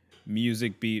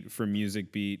 music beat for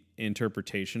music beat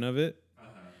interpretation of it.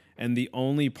 And the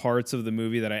only parts of the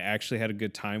movie that I actually had a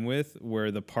good time with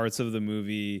were the parts of the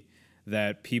movie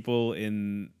that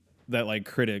like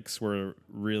critics were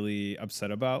really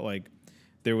upset about. Like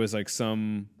there was like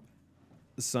some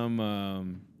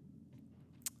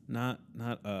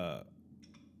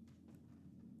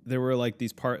there were like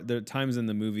there are times in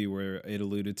the movie where it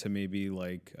alluded to maybe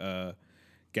like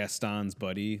Gaston's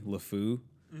buddy LeFou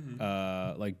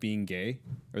like being gay,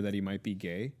 or that he might be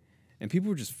gay, and people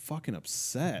were just fucking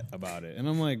upset about it. And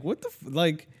I'm like, what the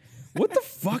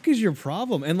fuck is your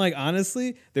problem? And like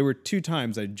honestly, there were 2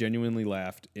 times I genuinely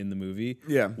laughed in the movie.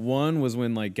 Yeah. One was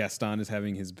when like Gaston is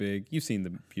having his big. You've seen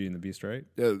the Beauty and the Beast, right?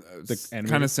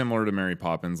 Kind of similar to Mary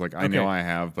Poppins. Like I know I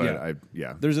have, but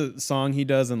yeah. There's a song he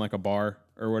does in like a bar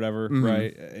or whatever,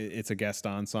 right? It's a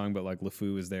Gaston song, but like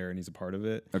LeFou is there and he's a part of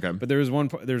it. Okay. But there's one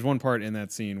part in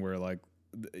that scene where like,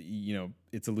 you know,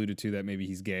 it's alluded to that maybe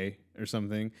he's gay or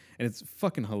something, and it's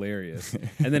fucking hilarious.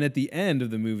 And then at the end of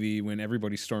the movie, when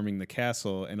everybody's storming the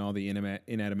castle and all the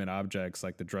inanimate objects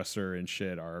like the dresser and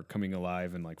shit are coming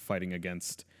alive and like fighting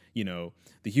against, you know,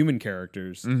 the human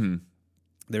characters,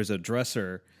 there's a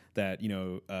dresser that, you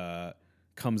know,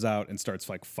 comes out and starts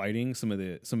like fighting some of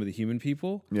the human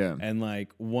people. Yeah. And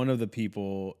like one of the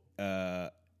people,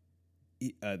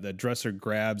 the dresser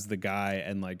grabs the guy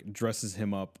and like dresses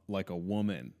him up like a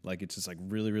woman. Like it's just like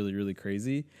really, really, really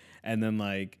crazy. And then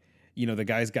like, you know, the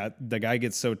guy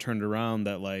gets so turned around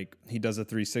that like he does a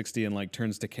 360 and like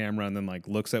turns to camera and then like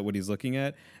looks at what he's looking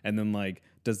at and then like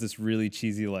does this really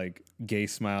cheesy like gay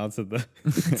smile to the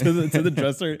to the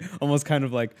dresser, almost kind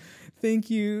of like,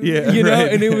 thank you. Yeah, you know,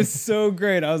 right. And it was so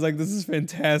great. I was like, this is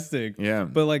fantastic. Yeah.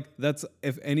 But like that's,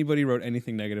 if anybody wrote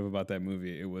anything negative about that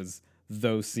movie, it was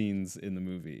those scenes in the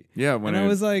movie. Yeah, when I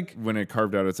was like, when it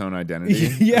carved out its own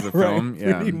identity as a film.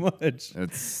 Yeah, pretty much.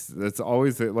 It's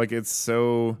always like it's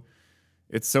so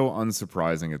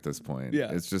unsurprising at this point.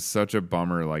 Yeah, it's just such a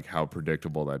bummer, like how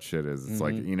predictable that shit is. It's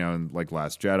like, you know, like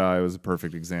Last Jedi was a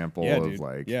perfect example of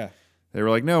like, they were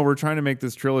like, no, we're trying to make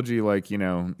this trilogy like, you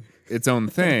know, its own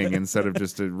thing instead of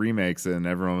just remakes, and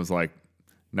everyone was like,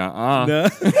 nah.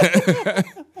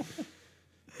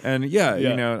 And you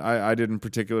know, I didn't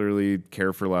particularly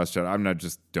care for Last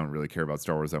Jedi. Don't really care about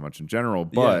Star Wars that much in general.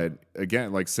 But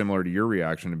again, like similar to your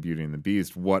reaction to Beauty and the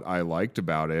Beast, what I liked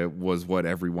about it was what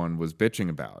everyone was bitching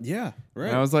about. Yeah, right.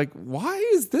 And I was like, why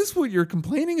is this what you're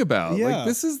complaining about? Yeah. Like,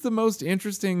 this is the most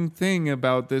interesting thing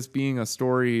about this being a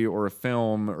story or a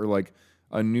film or like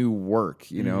a new work.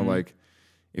 You know, like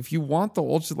if you want the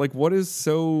old shit, like what is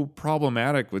so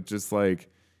problematic with just like,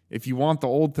 if you want the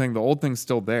old thing's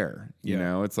still there. You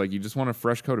know, it's like you just want a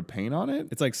fresh coat of paint on it.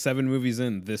 It's like 7 movies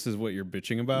in, this is what you're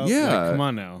bitching about. Yeah, like, come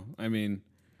on now. I mean,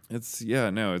 it's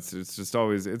just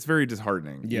always, it's very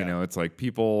disheartening. Yeah. You know, it's like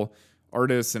people,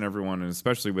 artists, and everyone, and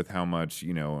especially with how much,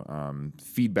 you know,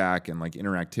 feedback and like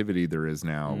interactivity there is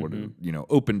now. What, you know,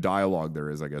 open dialogue there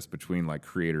is, I guess, between like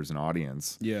creators and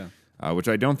audience. Yeah, which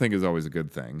I don't think is always a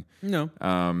good thing. No.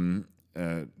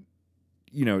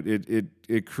 You know,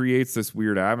 it creates this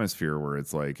weird atmosphere where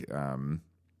it's like,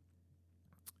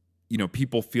 you know,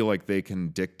 people feel like they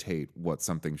can dictate what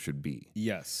something should be.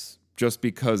 Yes. Just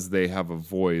because they have a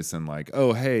voice and like,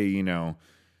 oh, hey, you know,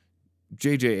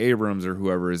 J.J. Abrams or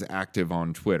whoever is active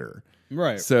on Twitter.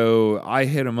 Right. So I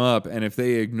hit them up, and if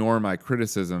they ignore my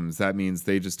criticisms, that means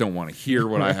they just don't want to hear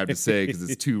what I have to say because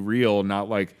it's too real, not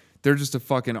like they're just a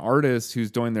fucking artist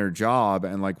who's doing their job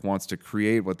and like wants to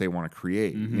create what they want to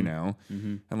create, you know?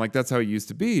 And like, that's how it used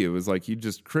to be. It was like, you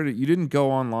just you didn't go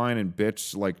online and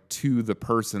bitch like to the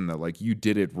person that like you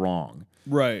did it wrong.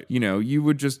 Right. You know, you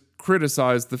would just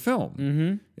criticize the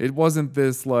film. It wasn't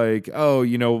this like, oh,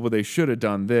 you know, well, they should have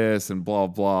done this and blah,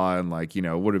 blah. And like, you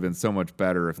know, it would have been so much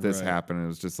better if this happened. It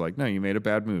was just like, no, you made a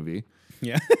bad movie.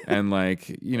 Yeah. And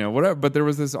like, you know, whatever, but there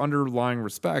was this underlying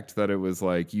respect that it was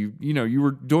like, you know, you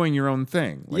were doing your own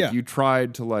thing. Like you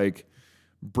tried to like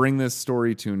bring this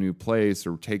story to a new place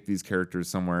or take these characters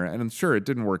somewhere. And I'm sure it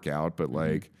didn't work out, but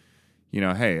like, you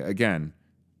know, hey, again,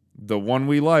 the one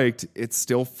we liked, it's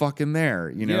still fucking there.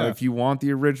 You know, if you want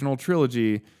the original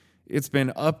trilogy, it's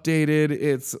been updated.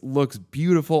 It looks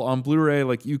beautiful on Blu-ray.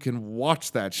 Like you can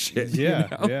watch that shit. Yeah.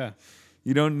 You know? Yeah.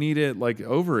 You don't need it like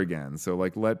over again. So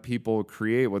like let people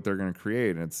create what they're going to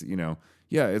create. And it's, you know,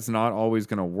 it's not always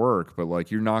going to work, but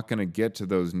like you're not going to get to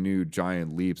those new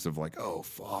giant leaps of like, oh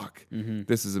fuck,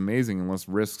 this is amazing unless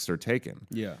risks are taken.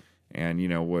 Yeah. And you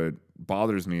know what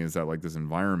bothers me is that like this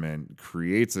environment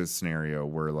creates a scenario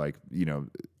where like, you know,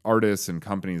 artists and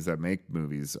companies that make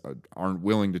movies aren't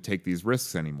willing to take these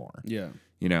risks anymore. Yeah.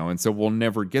 You know, and so we'll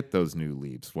never get those new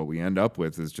leaps. What we end up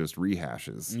with is just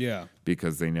rehashes. Yeah.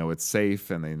 Because they know it's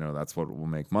safe and they know that's what will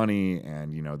make money.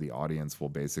 And, you know, the audience will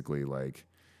basically like,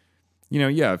 you know,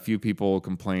 yeah, a few people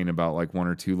complain about like one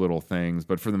or two little things,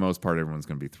 but for the most part, everyone's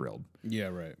going to be thrilled. Yeah,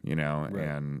 right. You know,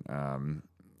 right.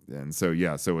 And so,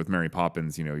 yeah, so with Mary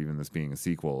Poppins, you know, even this being a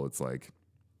sequel, it's like,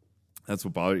 that's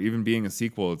what bothered. Even being a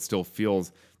sequel, it still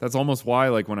feels, that's almost why,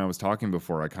 like when I was talking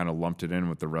before, I kind of lumped it in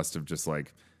with the rest of just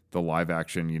like the live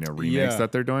action, you know, remakes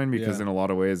that they're doing, because in a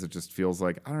lot of ways, it just feels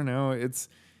like, I don't know, it's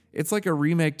like a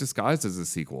remake disguised as a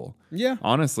sequel. Yeah.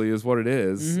 Honestly, is what it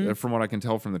is, from what I can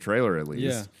tell from the trailer, at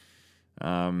least.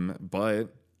 Yeah.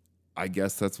 But I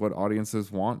guess that's what audiences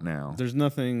want now. There's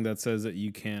nothing that says that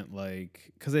you can't,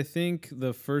 like, because I think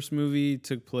the first movie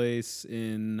took place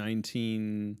in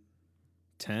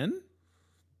 1910.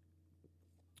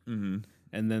 Mm-hmm.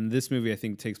 And then this movie, I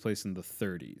think, takes place in the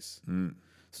 30s.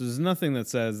 So there's nothing that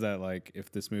says that, like,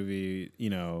 if this movie, you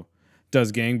know,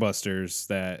 does gangbusters,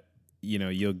 that, you know,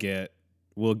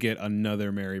 we'll get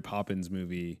another Mary Poppins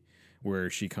movie where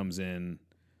she comes in.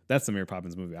 That's the Mary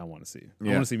Poppins movie I want to see. I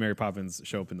want to see Mary Poppins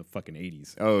show up in the fucking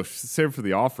 80s. Oh, save for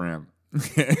the off-ramp.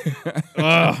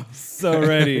 Oh, so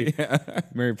ready.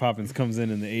 Mary Poppins comes in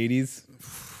the 80s.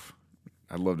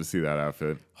 I'd love to see that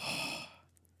outfit.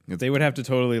 They would have to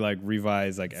totally, like,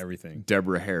 revise, like, everything.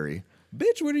 Deborah Harry.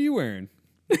 Bitch, what are you wearing?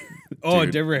 Oh,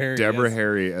 dude, Deborah Harry. Deborah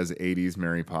Harry as 80s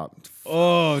Mary Poppins.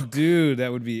 Oh, dude,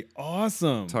 that would be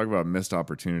awesome. Talk about missed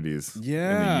opportunities in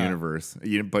the universe.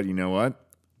 But you know what?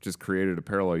 Just created a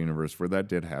parallel universe where that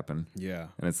did happen. Yeah.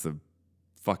 And it's the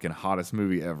fucking hottest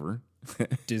movie ever.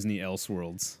 Disney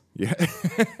Elseworlds. Yeah.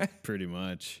 Pretty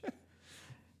much.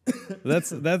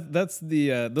 That's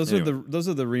the those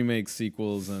are the remake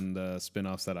sequels and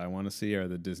spin-offs that I want to see, are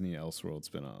the Disney Elseworld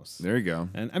spin-offs. There you go.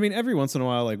 And I mean, every once in a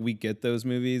while, like, we get those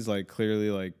movies, like,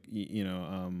 clearly, like,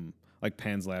 like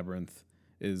Pan's Labyrinth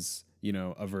is, you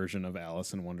know, a version of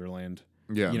Alice in Wonderland.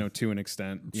 Yeah. You know, to an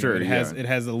extent. Sure. It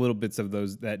has a little bits of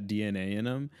that DNA in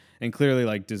them. And clearly,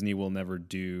 like, Disney will never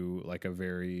do like a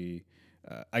very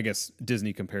I guess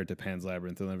Disney compared to Pan's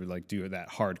Labyrinth, they'll never like do that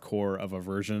hardcore of a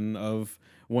version of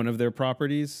one of their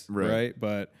properties, right?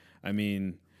 But I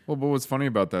mean, well, but what's funny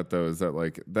about that though is that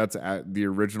like that's the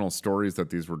original stories that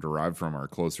these were derived from are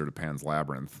closer to Pan's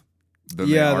Labyrinth than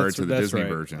they are to the Disney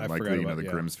version. Like the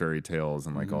Grimm's fairy tales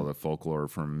and like all the folklore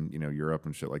from Europe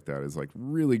and shit like that is like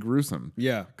really gruesome.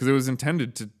 Yeah, because it was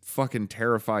intended to fucking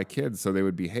terrify kids so they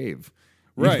would behave.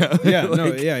 Right. Yeah. Like, no.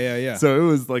 Yeah. So it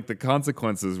was like the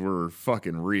consequences were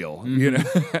fucking real, you know.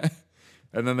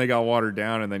 And then they got watered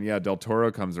down, and then Del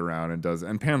Toro comes around and does.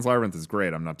 And Pan's Labyrinth is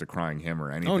great. I'm not decrying him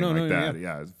or anything like that.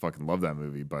 Yeah, I fucking love that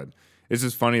movie. But it's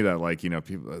just funny that like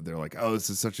people they're like, oh, this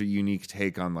is such a unique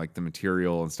take on like the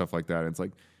material and stuff like that. And it's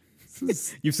like,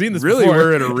 you've seen this really before.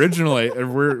 where it originally,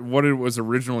 what it was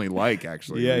originally like.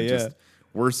 Actually, yeah.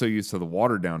 We're so used to the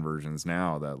watered down versions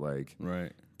now that like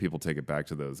right. People take it back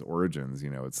to those origins,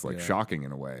 it's like shocking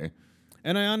in a way.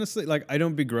 And I honestly, like, I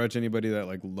don't begrudge anybody that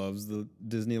like loves the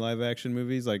Disney live action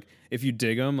movies. Like, if you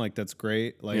dig them, like, that's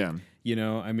great. Like,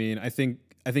 I mean, I think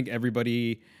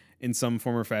everybody in some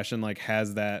form or fashion like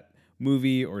has that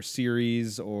movie or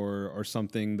series or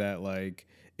something that like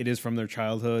it is from their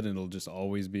childhood and it'll just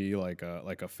always be like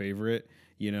a favorite.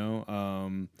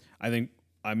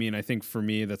 I think for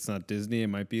me, that's not Disney. It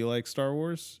might be like Star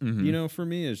Wars. For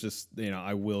me, it's just,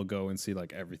 I will go and see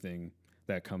like everything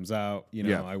that comes out.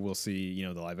 I will see,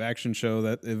 the live action show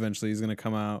that eventually is going to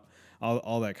come out,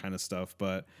 all that kind of stuff.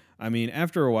 But I mean,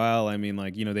 after a while,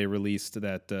 they released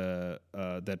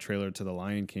that trailer to The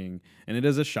Lion King, and it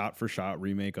is a shot for shot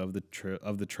remake of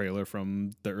the trailer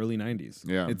from the early 90s.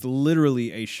 Yeah. It's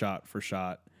literally a shot for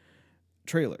shot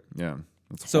trailer. Yeah.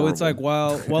 So it's like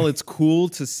while it's cool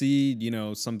to see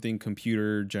something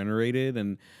computer generated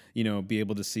and be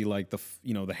able to see like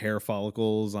the hair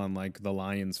follicles on like the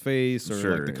lion's face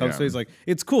or like the cub's face, like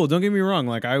it's cool. Don't get me wrong,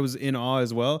 like I was in awe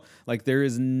as well. Like there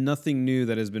is nothing new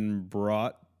that has been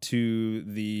brought to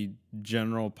the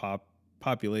general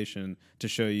population to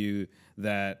show you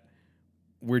that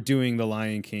we're doing The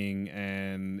Lion King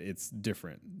and it's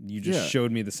different. You just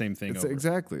showed me the same thing.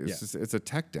 Exactly. It's just, it's a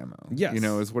tech demo. Yes.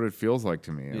 Is what it feels like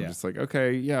to me. I'm just like,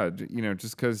 okay,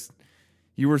 just because,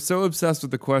 You were so obsessed with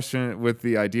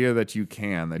the idea that you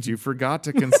can, that you forgot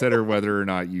to consider whether or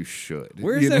not you should.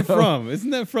 Where is that from? Isn't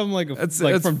that from it's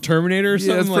from Terminator or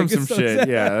something? Yeah, it's from some shit.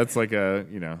 Yeah, that's like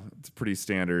it's a pretty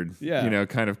standard,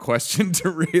 kind of question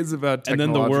to raise about technological and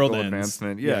then the world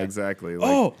advancement. Ends. Yeah, exactly.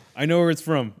 I know where it's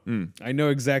from. I know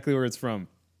exactly where it's from.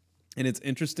 And it's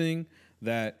interesting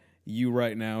that you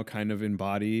right now kind of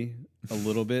embody a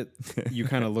little bit. You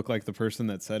kind of look like the person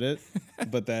that said it,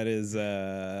 but that is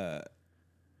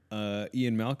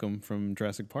Ian Malcolm from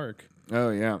Jurassic Park.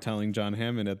 Oh, yeah. Telling John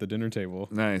Hammond at the dinner table.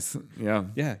 Nice. Yeah.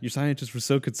 Yeah, your scientists were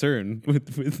so concerned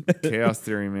with chaos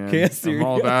theory, man. Chaos theory. I'm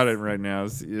all about it right now.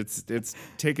 It's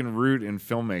taking root in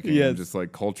filmmaking and just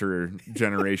like culture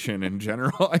generation in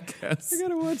general, I guess. I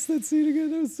gotta watch that scene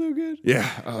again. That was so good.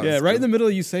 Yeah. Right in the middle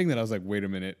of you saying that, I was like, wait a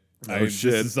minute. Oh,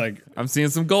 shit. This is like, I'm seeing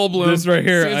some Goldblum. This right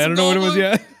here. I don't know what it was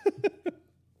yet.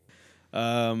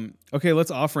 Okay,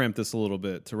 let's off-ramp this a little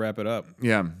bit to wrap it up.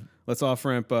 Yeah. Let's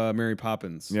off-ramp Mary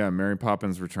Poppins. Yeah, Mary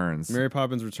Poppins Returns. Mary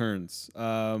Poppins Returns. We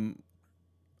kind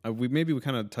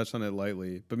of touched on it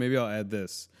lightly, but maybe I'll add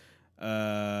this.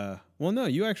 Well, no,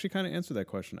 you actually kind of answered that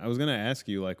question. I was going to ask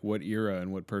you, like, what era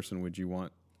and what person would you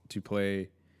want to play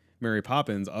Mary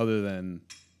Poppins other than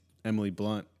Emily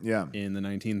Blunt in the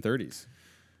 1930s?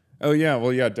 Oh, yeah.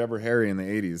 Well, yeah, Deborah Harry in the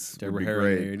 80s. Deborah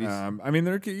Harry in the 80s. I mean,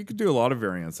 you could do a lot of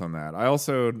variants on that. I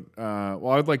also,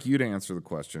 I'd like you to answer the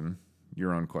question.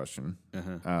 Your own question,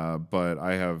 but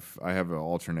I have an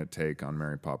alternate take on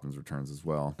Mary Poppins Returns as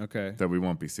well. Okay, that we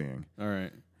won't be seeing. All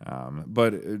right,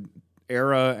 but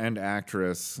era and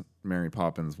actress Mary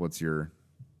Poppins. What's your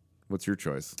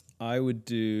choice? I would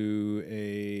do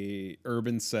a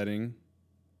urban setting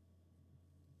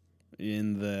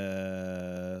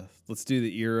let's do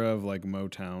the era of like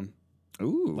Motown.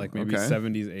 Ooh, like maybe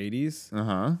 70s,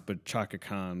 80s. But Chaka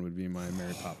Khan would be my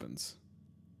Mary Poppins.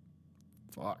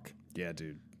 Fuck. Yeah,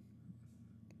 dude.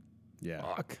 Yeah.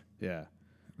 Fuck. Yeah.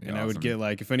 And awesome. I would get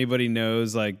like, if anybody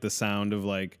knows like the sound of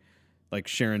like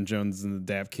Sharon Jones and the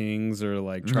Dap Kings or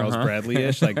like Charles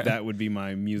Bradley-ish, like that would be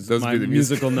my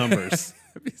musical numbers.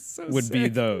 That'd be so would sick. be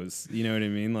those. You know what I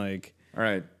mean? Like, all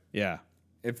right. Yeah.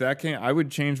 If that can't, I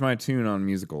would change my tune on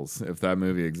musicals if that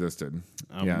movie existed.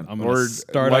 I'm going to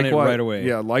start on it right away.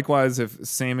 Yeah. Likewise, if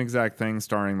same exact thing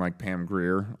starring like Pam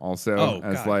Grier also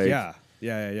as God, like. Yeah.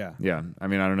 Yeah. I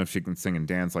mean, I don't know if she can sing and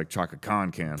dance like Chaka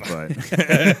Khan can, but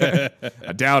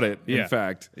I doubt it. In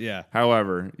fact. Yeah.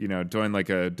 However, doing like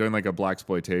a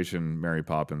blaxploitation Mary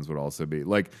Poppins would also be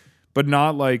like, but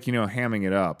not like, hamming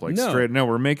it up like straight. No,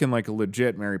 we're making like a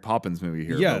legit Mary Poppins movie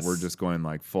here, but we're just going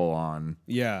like full on.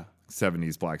 Yeah.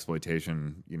 70s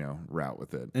blaxploitation, route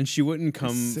with it. And she wouldn't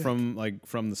come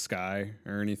from the sky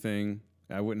or anything.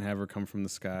 I wouldn't have her come from the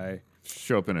sky.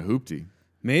 Show up in a hoopty.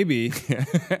 Maybe.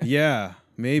 Yeah,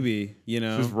 maybe,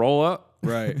 Just roll up.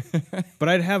 Right. But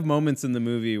I'd have moments in the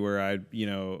movie where I'd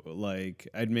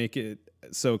make it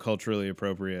so culturally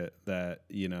appropriate that,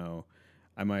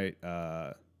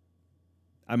 I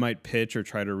might pitch or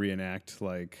try to reenact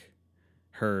like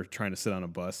her trying to sit on a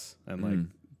bus and like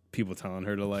people telling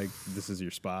her to like, this is your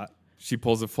spot. She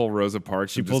pulls a full Rosa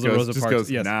Parks. She pulls a Rosa Parks.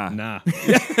 Goes, yes. Nah.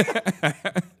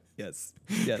 Yes.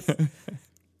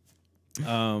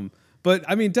 But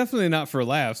I mean, definitely not for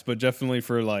laughs, but definitely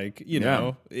for like,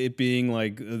 it being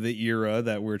like the era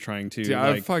that we're trying to. Yeah,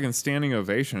 I have fucking standing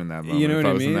ovation in that moment. You know if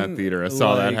what I was in that theater, I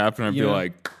saw that happen. I'd be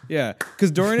like, yeah, because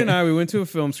Dorian and I, we went to a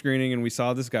film screening and we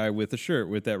saw this guy with a shirt,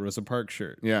 with that Rosa Parks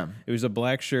shirt. Yeah, it was a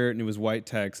black shirt and it was white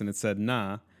text and it said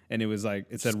 "nah." And it was like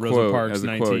it said just Rosa Parks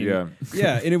 19. Quote,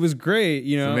 yeah, and it was great.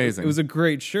 It's amazing. It was a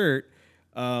great shirt.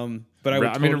 But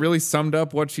I mean, it really summed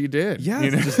up what she did. Yeah,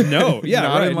 just no. Yeah,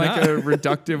 not right, in like a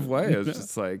reductive way. It was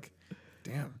just like,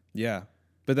 damn. Yeah,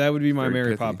 but that would be my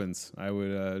Mary pithy. Poppins. I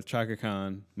would Chaka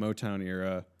Khan, Motown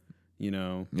era.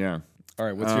 Yeah. All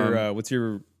right. What's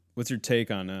your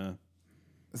take on?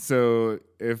 So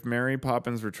if Mary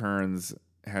Poppins Returns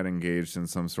had engaged in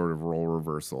some sort of role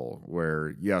reversal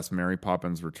where, yes, Mary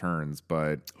Poppins returns,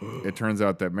 but it turns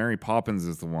out that Mary Poppins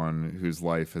is the one whose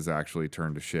life has actually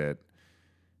turned to shit.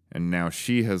 And now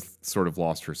she has sort of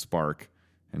lost her spark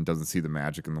and doesn't see the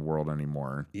magic in the world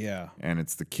anymore. Yeah. And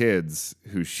it's the kids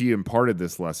who she imparted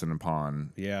this lesson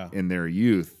upon in their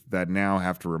youth that now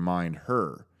have to remind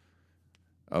her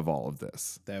of all of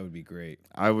this. That would be great.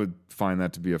 I would find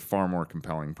that to be a far more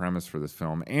compelling premise for this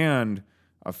film and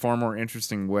a far more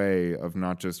interesting way of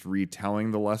not just retelling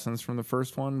the lessons from the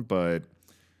first one, but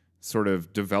sort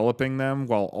of developing them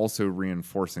while also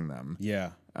reinforcing them.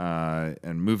 Yeah.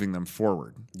 And moving them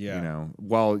forward. Yeah.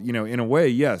 While, in a way,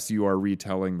 yes, you are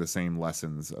retelling the same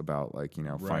lessons about like,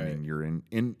 finding your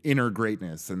inner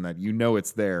greatness and that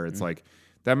it's there. It's like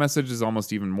that message is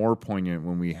almost even more poignant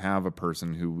when we have a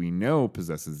person who we know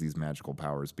possesses these magical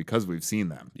powers because we've seen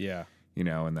them. Yeah. You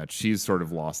know, and that she's sort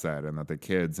of lost that, and that the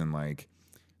kids in like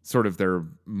sort of their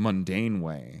mundane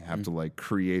way have to like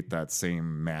create that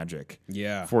same magic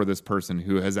for this person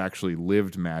who has actually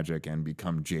lived magic and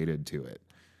become jaded to it.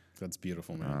 That's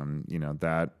beautiful, man. You know,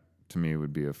 that to me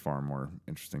would be a far more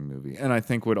interesting movie. And I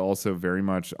think would also very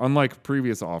much, unlike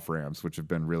previous off-ramps, which have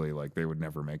been really like they would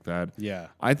never make that. Yeah.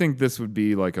 I think this would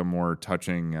be like a more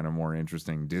touching and a more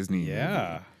interesting Disney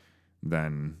movie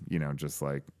than, you know, just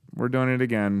like, we're doing it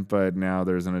again, but now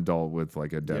there's an adult with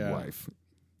like a dead wife.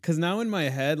 Because now in my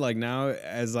head, like now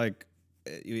as like,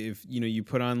 if, you know, you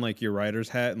put on like your writer's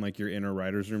hat and like you're in a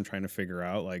writer's room trying to figure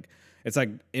out like, it's like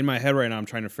in my head right now, I'm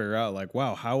trying to figure out like,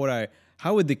 wow,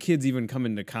 how would the kids even come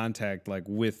into contact like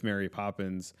with Mary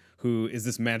Poppins, who is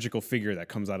this magical figure that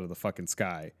comes out of the fucking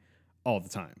sky all the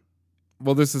time?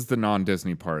 Well, this is the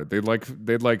non-Disney part. They'd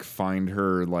like find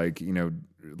her like, you know,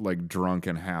 like drunk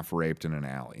and half raped in an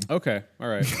alley. Okay. All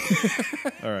right.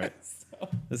 All right.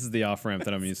 This is the off ramp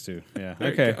that I'm used to. Yeah.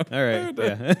 Okay. All right.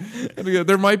 Yeah.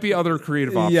 There might be other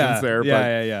creative options there.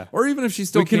 Yeah. Or even if she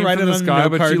still came write from it the on sky, no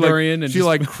but card she like Dorian and she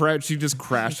like she just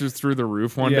crashes through the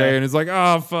roof one day and is like,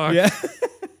 oh fuck. Yeah.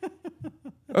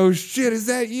 Oh shit, is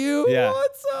that you? Yeah.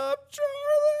 What's up,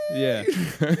 Charlie? Yeah.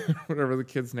 Whatever the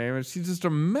kid's name is, she's just a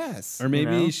mess. Or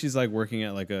maybe you know? she's like working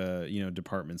at like a, you know,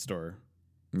 department store.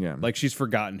 Yeah. Like she's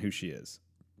forgotten who she is,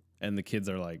 and the kids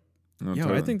are like, no, yo,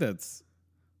 totally. I think that's.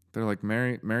 They're like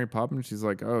Mary Poppins. She's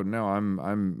like, oh no,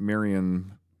 I'm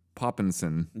Marion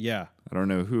Poppinson. Yeah. I don't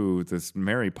know who this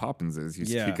Mary Poppins is. You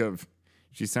speak of.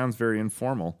 She sounds very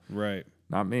informal. Right.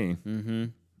 Not me. Mm-hmm.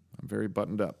 I'm very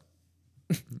buttoned up.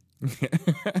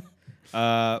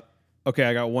 Okay,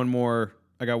 I got one more,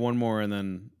 and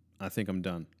then I think I'm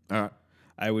done.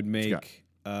 I would make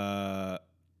Mary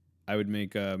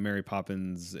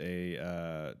Poppins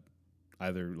a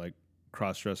either like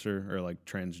cross-dresser or like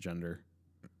transgender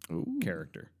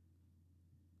character.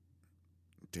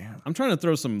 Damn. I'm trying to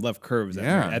throw some left curves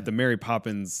at the Mary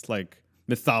Poppins like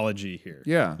mythology here.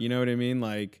 Yeah. You know what I mean?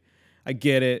 Like, I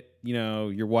get it. You know,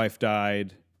 your wife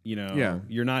died. You know,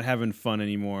 you're not having fun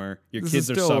anymore. Your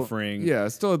kids are suffering. Yeah,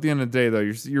 still at the end of the day, though,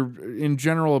 you're in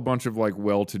general a bunch of like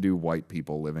well-to-do white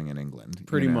people living in England.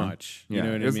 Pretty much. You know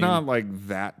what I mean? It's not like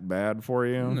that bad for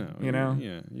you. No, you know.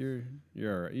 Yeah, you're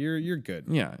all right. You're good.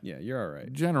 Yeah, you're all right.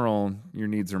 In general, your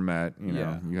needs are met. You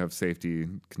know, you have safety,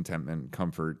 contentment,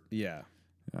 comfort. Yeah.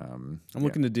 I'm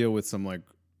looking to deal with some like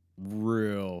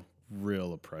real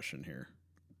oppression here.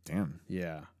 Damn.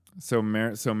 Yeah. So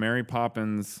Mary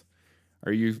Poppins.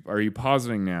 Are you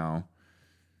positing now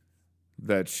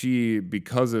that she,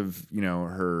 because of, you know,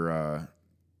 her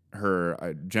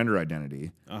gender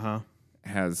identity,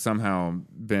 has somehow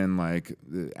been like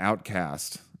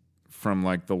outcast from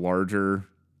like the larger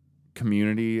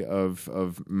community of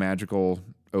magical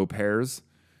au pairs?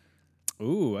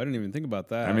 Ooh, I didn't even think about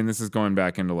that. I mean, this is going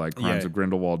back into like Crimes of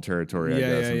Grindelwald territory, I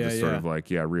guess, and just sort of like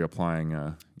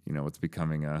reapplying, you know, what's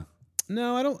becoming a.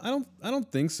 No, I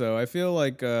don't think so. I feel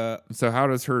like So how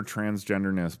does her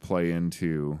transgenderness play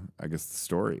into, I guess, the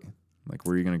story? Like,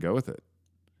 where are you going to go with it?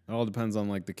 It all depends on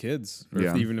like the kids,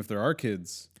 or even if there are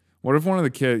kids. What if one of the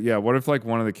kids? Yeah, what if like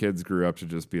one of the kids grew up to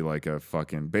just be like a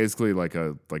fucking, basically like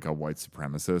a white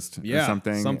supremacist or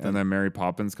something, and then Mary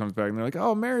Poppins comes back and they're like,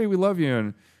 "Oh, Mary, we love you,"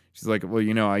 and she's like, "Well,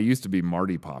 you know, I used to be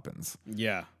Marty Poppins."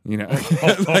 Yeah, you know,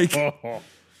 like.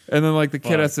 And then, like, the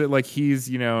kid has to, like, he's,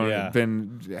 you know,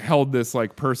 been held this,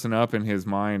 like, person up in his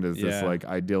mind as this, like,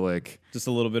 idyllic. Just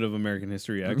a little bit of American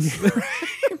History X. Let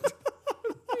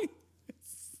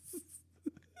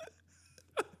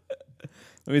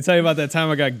me tell you about that time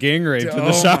I got gang raped in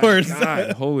the showers. My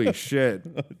God. Holy shit.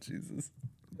 Oh, Jesus.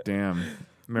 Damn.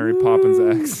 Mary Poppins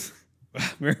X.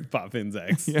 Mary Poppins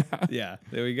X. Yeah.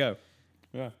 There we go.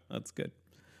 Yeah. That's good.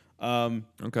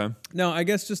 Okay. No, I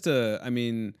guess just I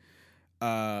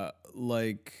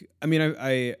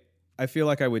feel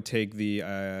like I would take the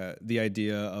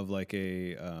idea of like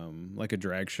a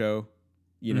drag show,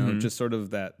 you know, just sort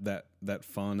of that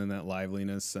fun and that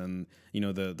liveliness, and you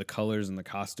know the colors and the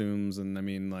costumes, and I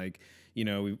mean, like, you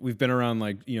know, we've been around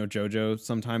like, you know, JoJo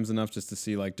sometimes enough just to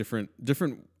see like different.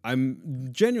 I'm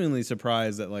genuinely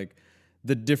surprised at like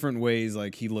the different ways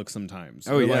like he looks sometimes.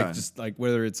 Oh, yeah. Like just like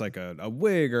whether it's like a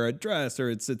wig or a dress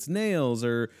or it's nails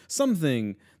or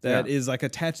something that is like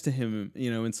attached to him,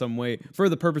 you know, in some way for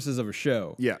the purposes of a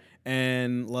show. Yeah.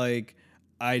 And like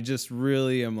I just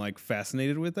really am like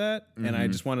fascinated with that. And I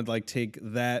just wanted to like take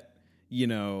that, you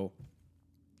know,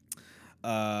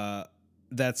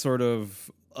 that sort of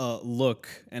look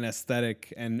and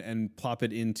aesthetic and plop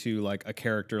it into like a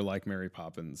character like Mary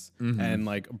Poppins and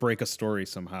like break a story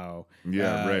somehow.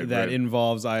 That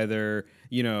involves either,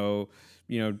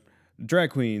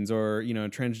 drag queens or,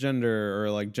 transgender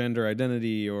or like gender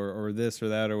identity or this or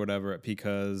that or whatever,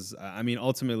 because I mean,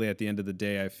 ultimately at the end of the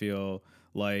day, I feel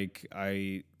like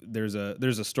there's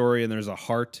a story and there's a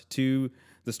heart to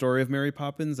the story of Mary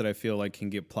Poppins that I feel like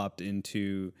can get plopped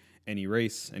into any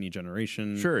race, any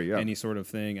generation, any sort of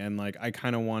thing. And like, I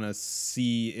kind of want to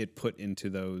see it put into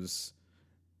those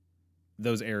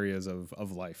areas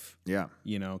of life. Yeah.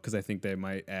 Cause I think they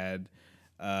might add,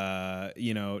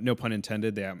 no pun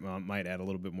intended, they might add a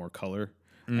little bit more color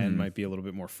and might be a little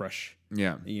bit more fresh.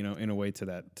 Yeah. In a way to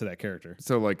that character.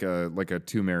 So like a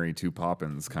two Mary, two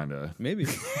Poppins kind of. Maybe.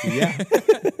 Yeah.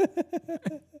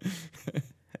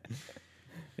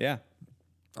 Yeah.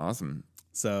 Awesome.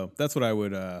 So that's what I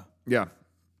would,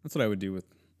 that's what I would do with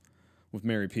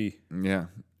Mary P. Yeah.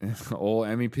 Old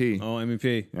MEP. Oh,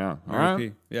 MEP. Yeah. All right.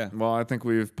 P. Yeah. Well, I think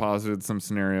we've posited some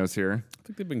scenarios here. I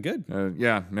think they've been good.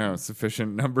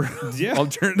 Sufficient number of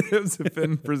alternatives have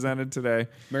been presented today.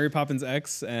 Mary Poppins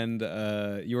X and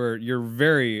your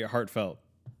very heartfelt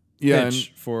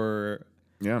pitch for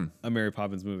a Mary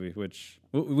Poppins movie, which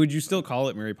would you still call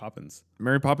it Mary Poppins?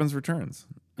 Mary Poppins Returns.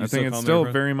 I think it's still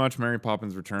very much Mary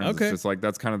Poppins Returns. Okay. It's just like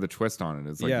that's kind of the twist on it.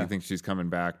 It's like you think she's coming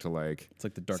back to like it's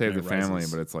like the Dark save Knight the family,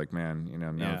 Rises. but it's like, man,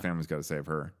 now the family's got to save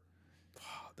her.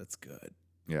 Oh, that's good.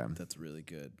 Yeah. That's really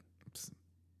good.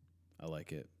 I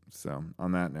like it. So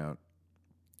on that note,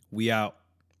 we're out.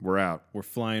 We're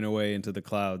flying away into the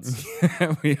clouds.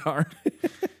 We are.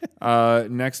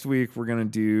 Next week we're gonna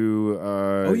do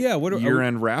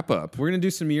year-end wrap-up. We're gonna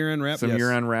do some year-end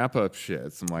year-end wrap-up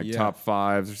shit. Some like top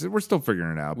fives. We're still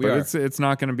figuring it out, but it's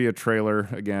not gonna be a trailer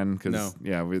again because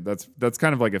that's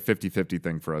kind of like a 50-50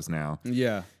 thing for us now.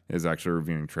 Yeah, is actually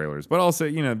reviewing trailers. But also,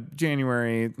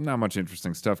 January, not much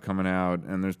interesting stuff coming out,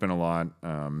 and there's been a lot.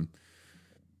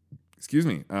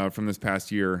 From this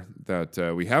past year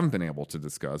that we haven't been able to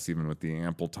discuss, even with the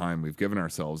ample time we've given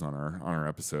ourselves on our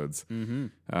episodes,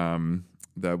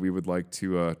 that we would like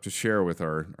to share with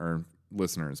our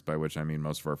listeners, by which I mean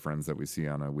most of our friends that we see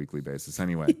on a weekly basis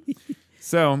anyway.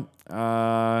 So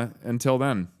until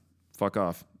then, fuck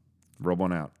off.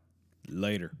 Robo out.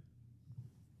 Later.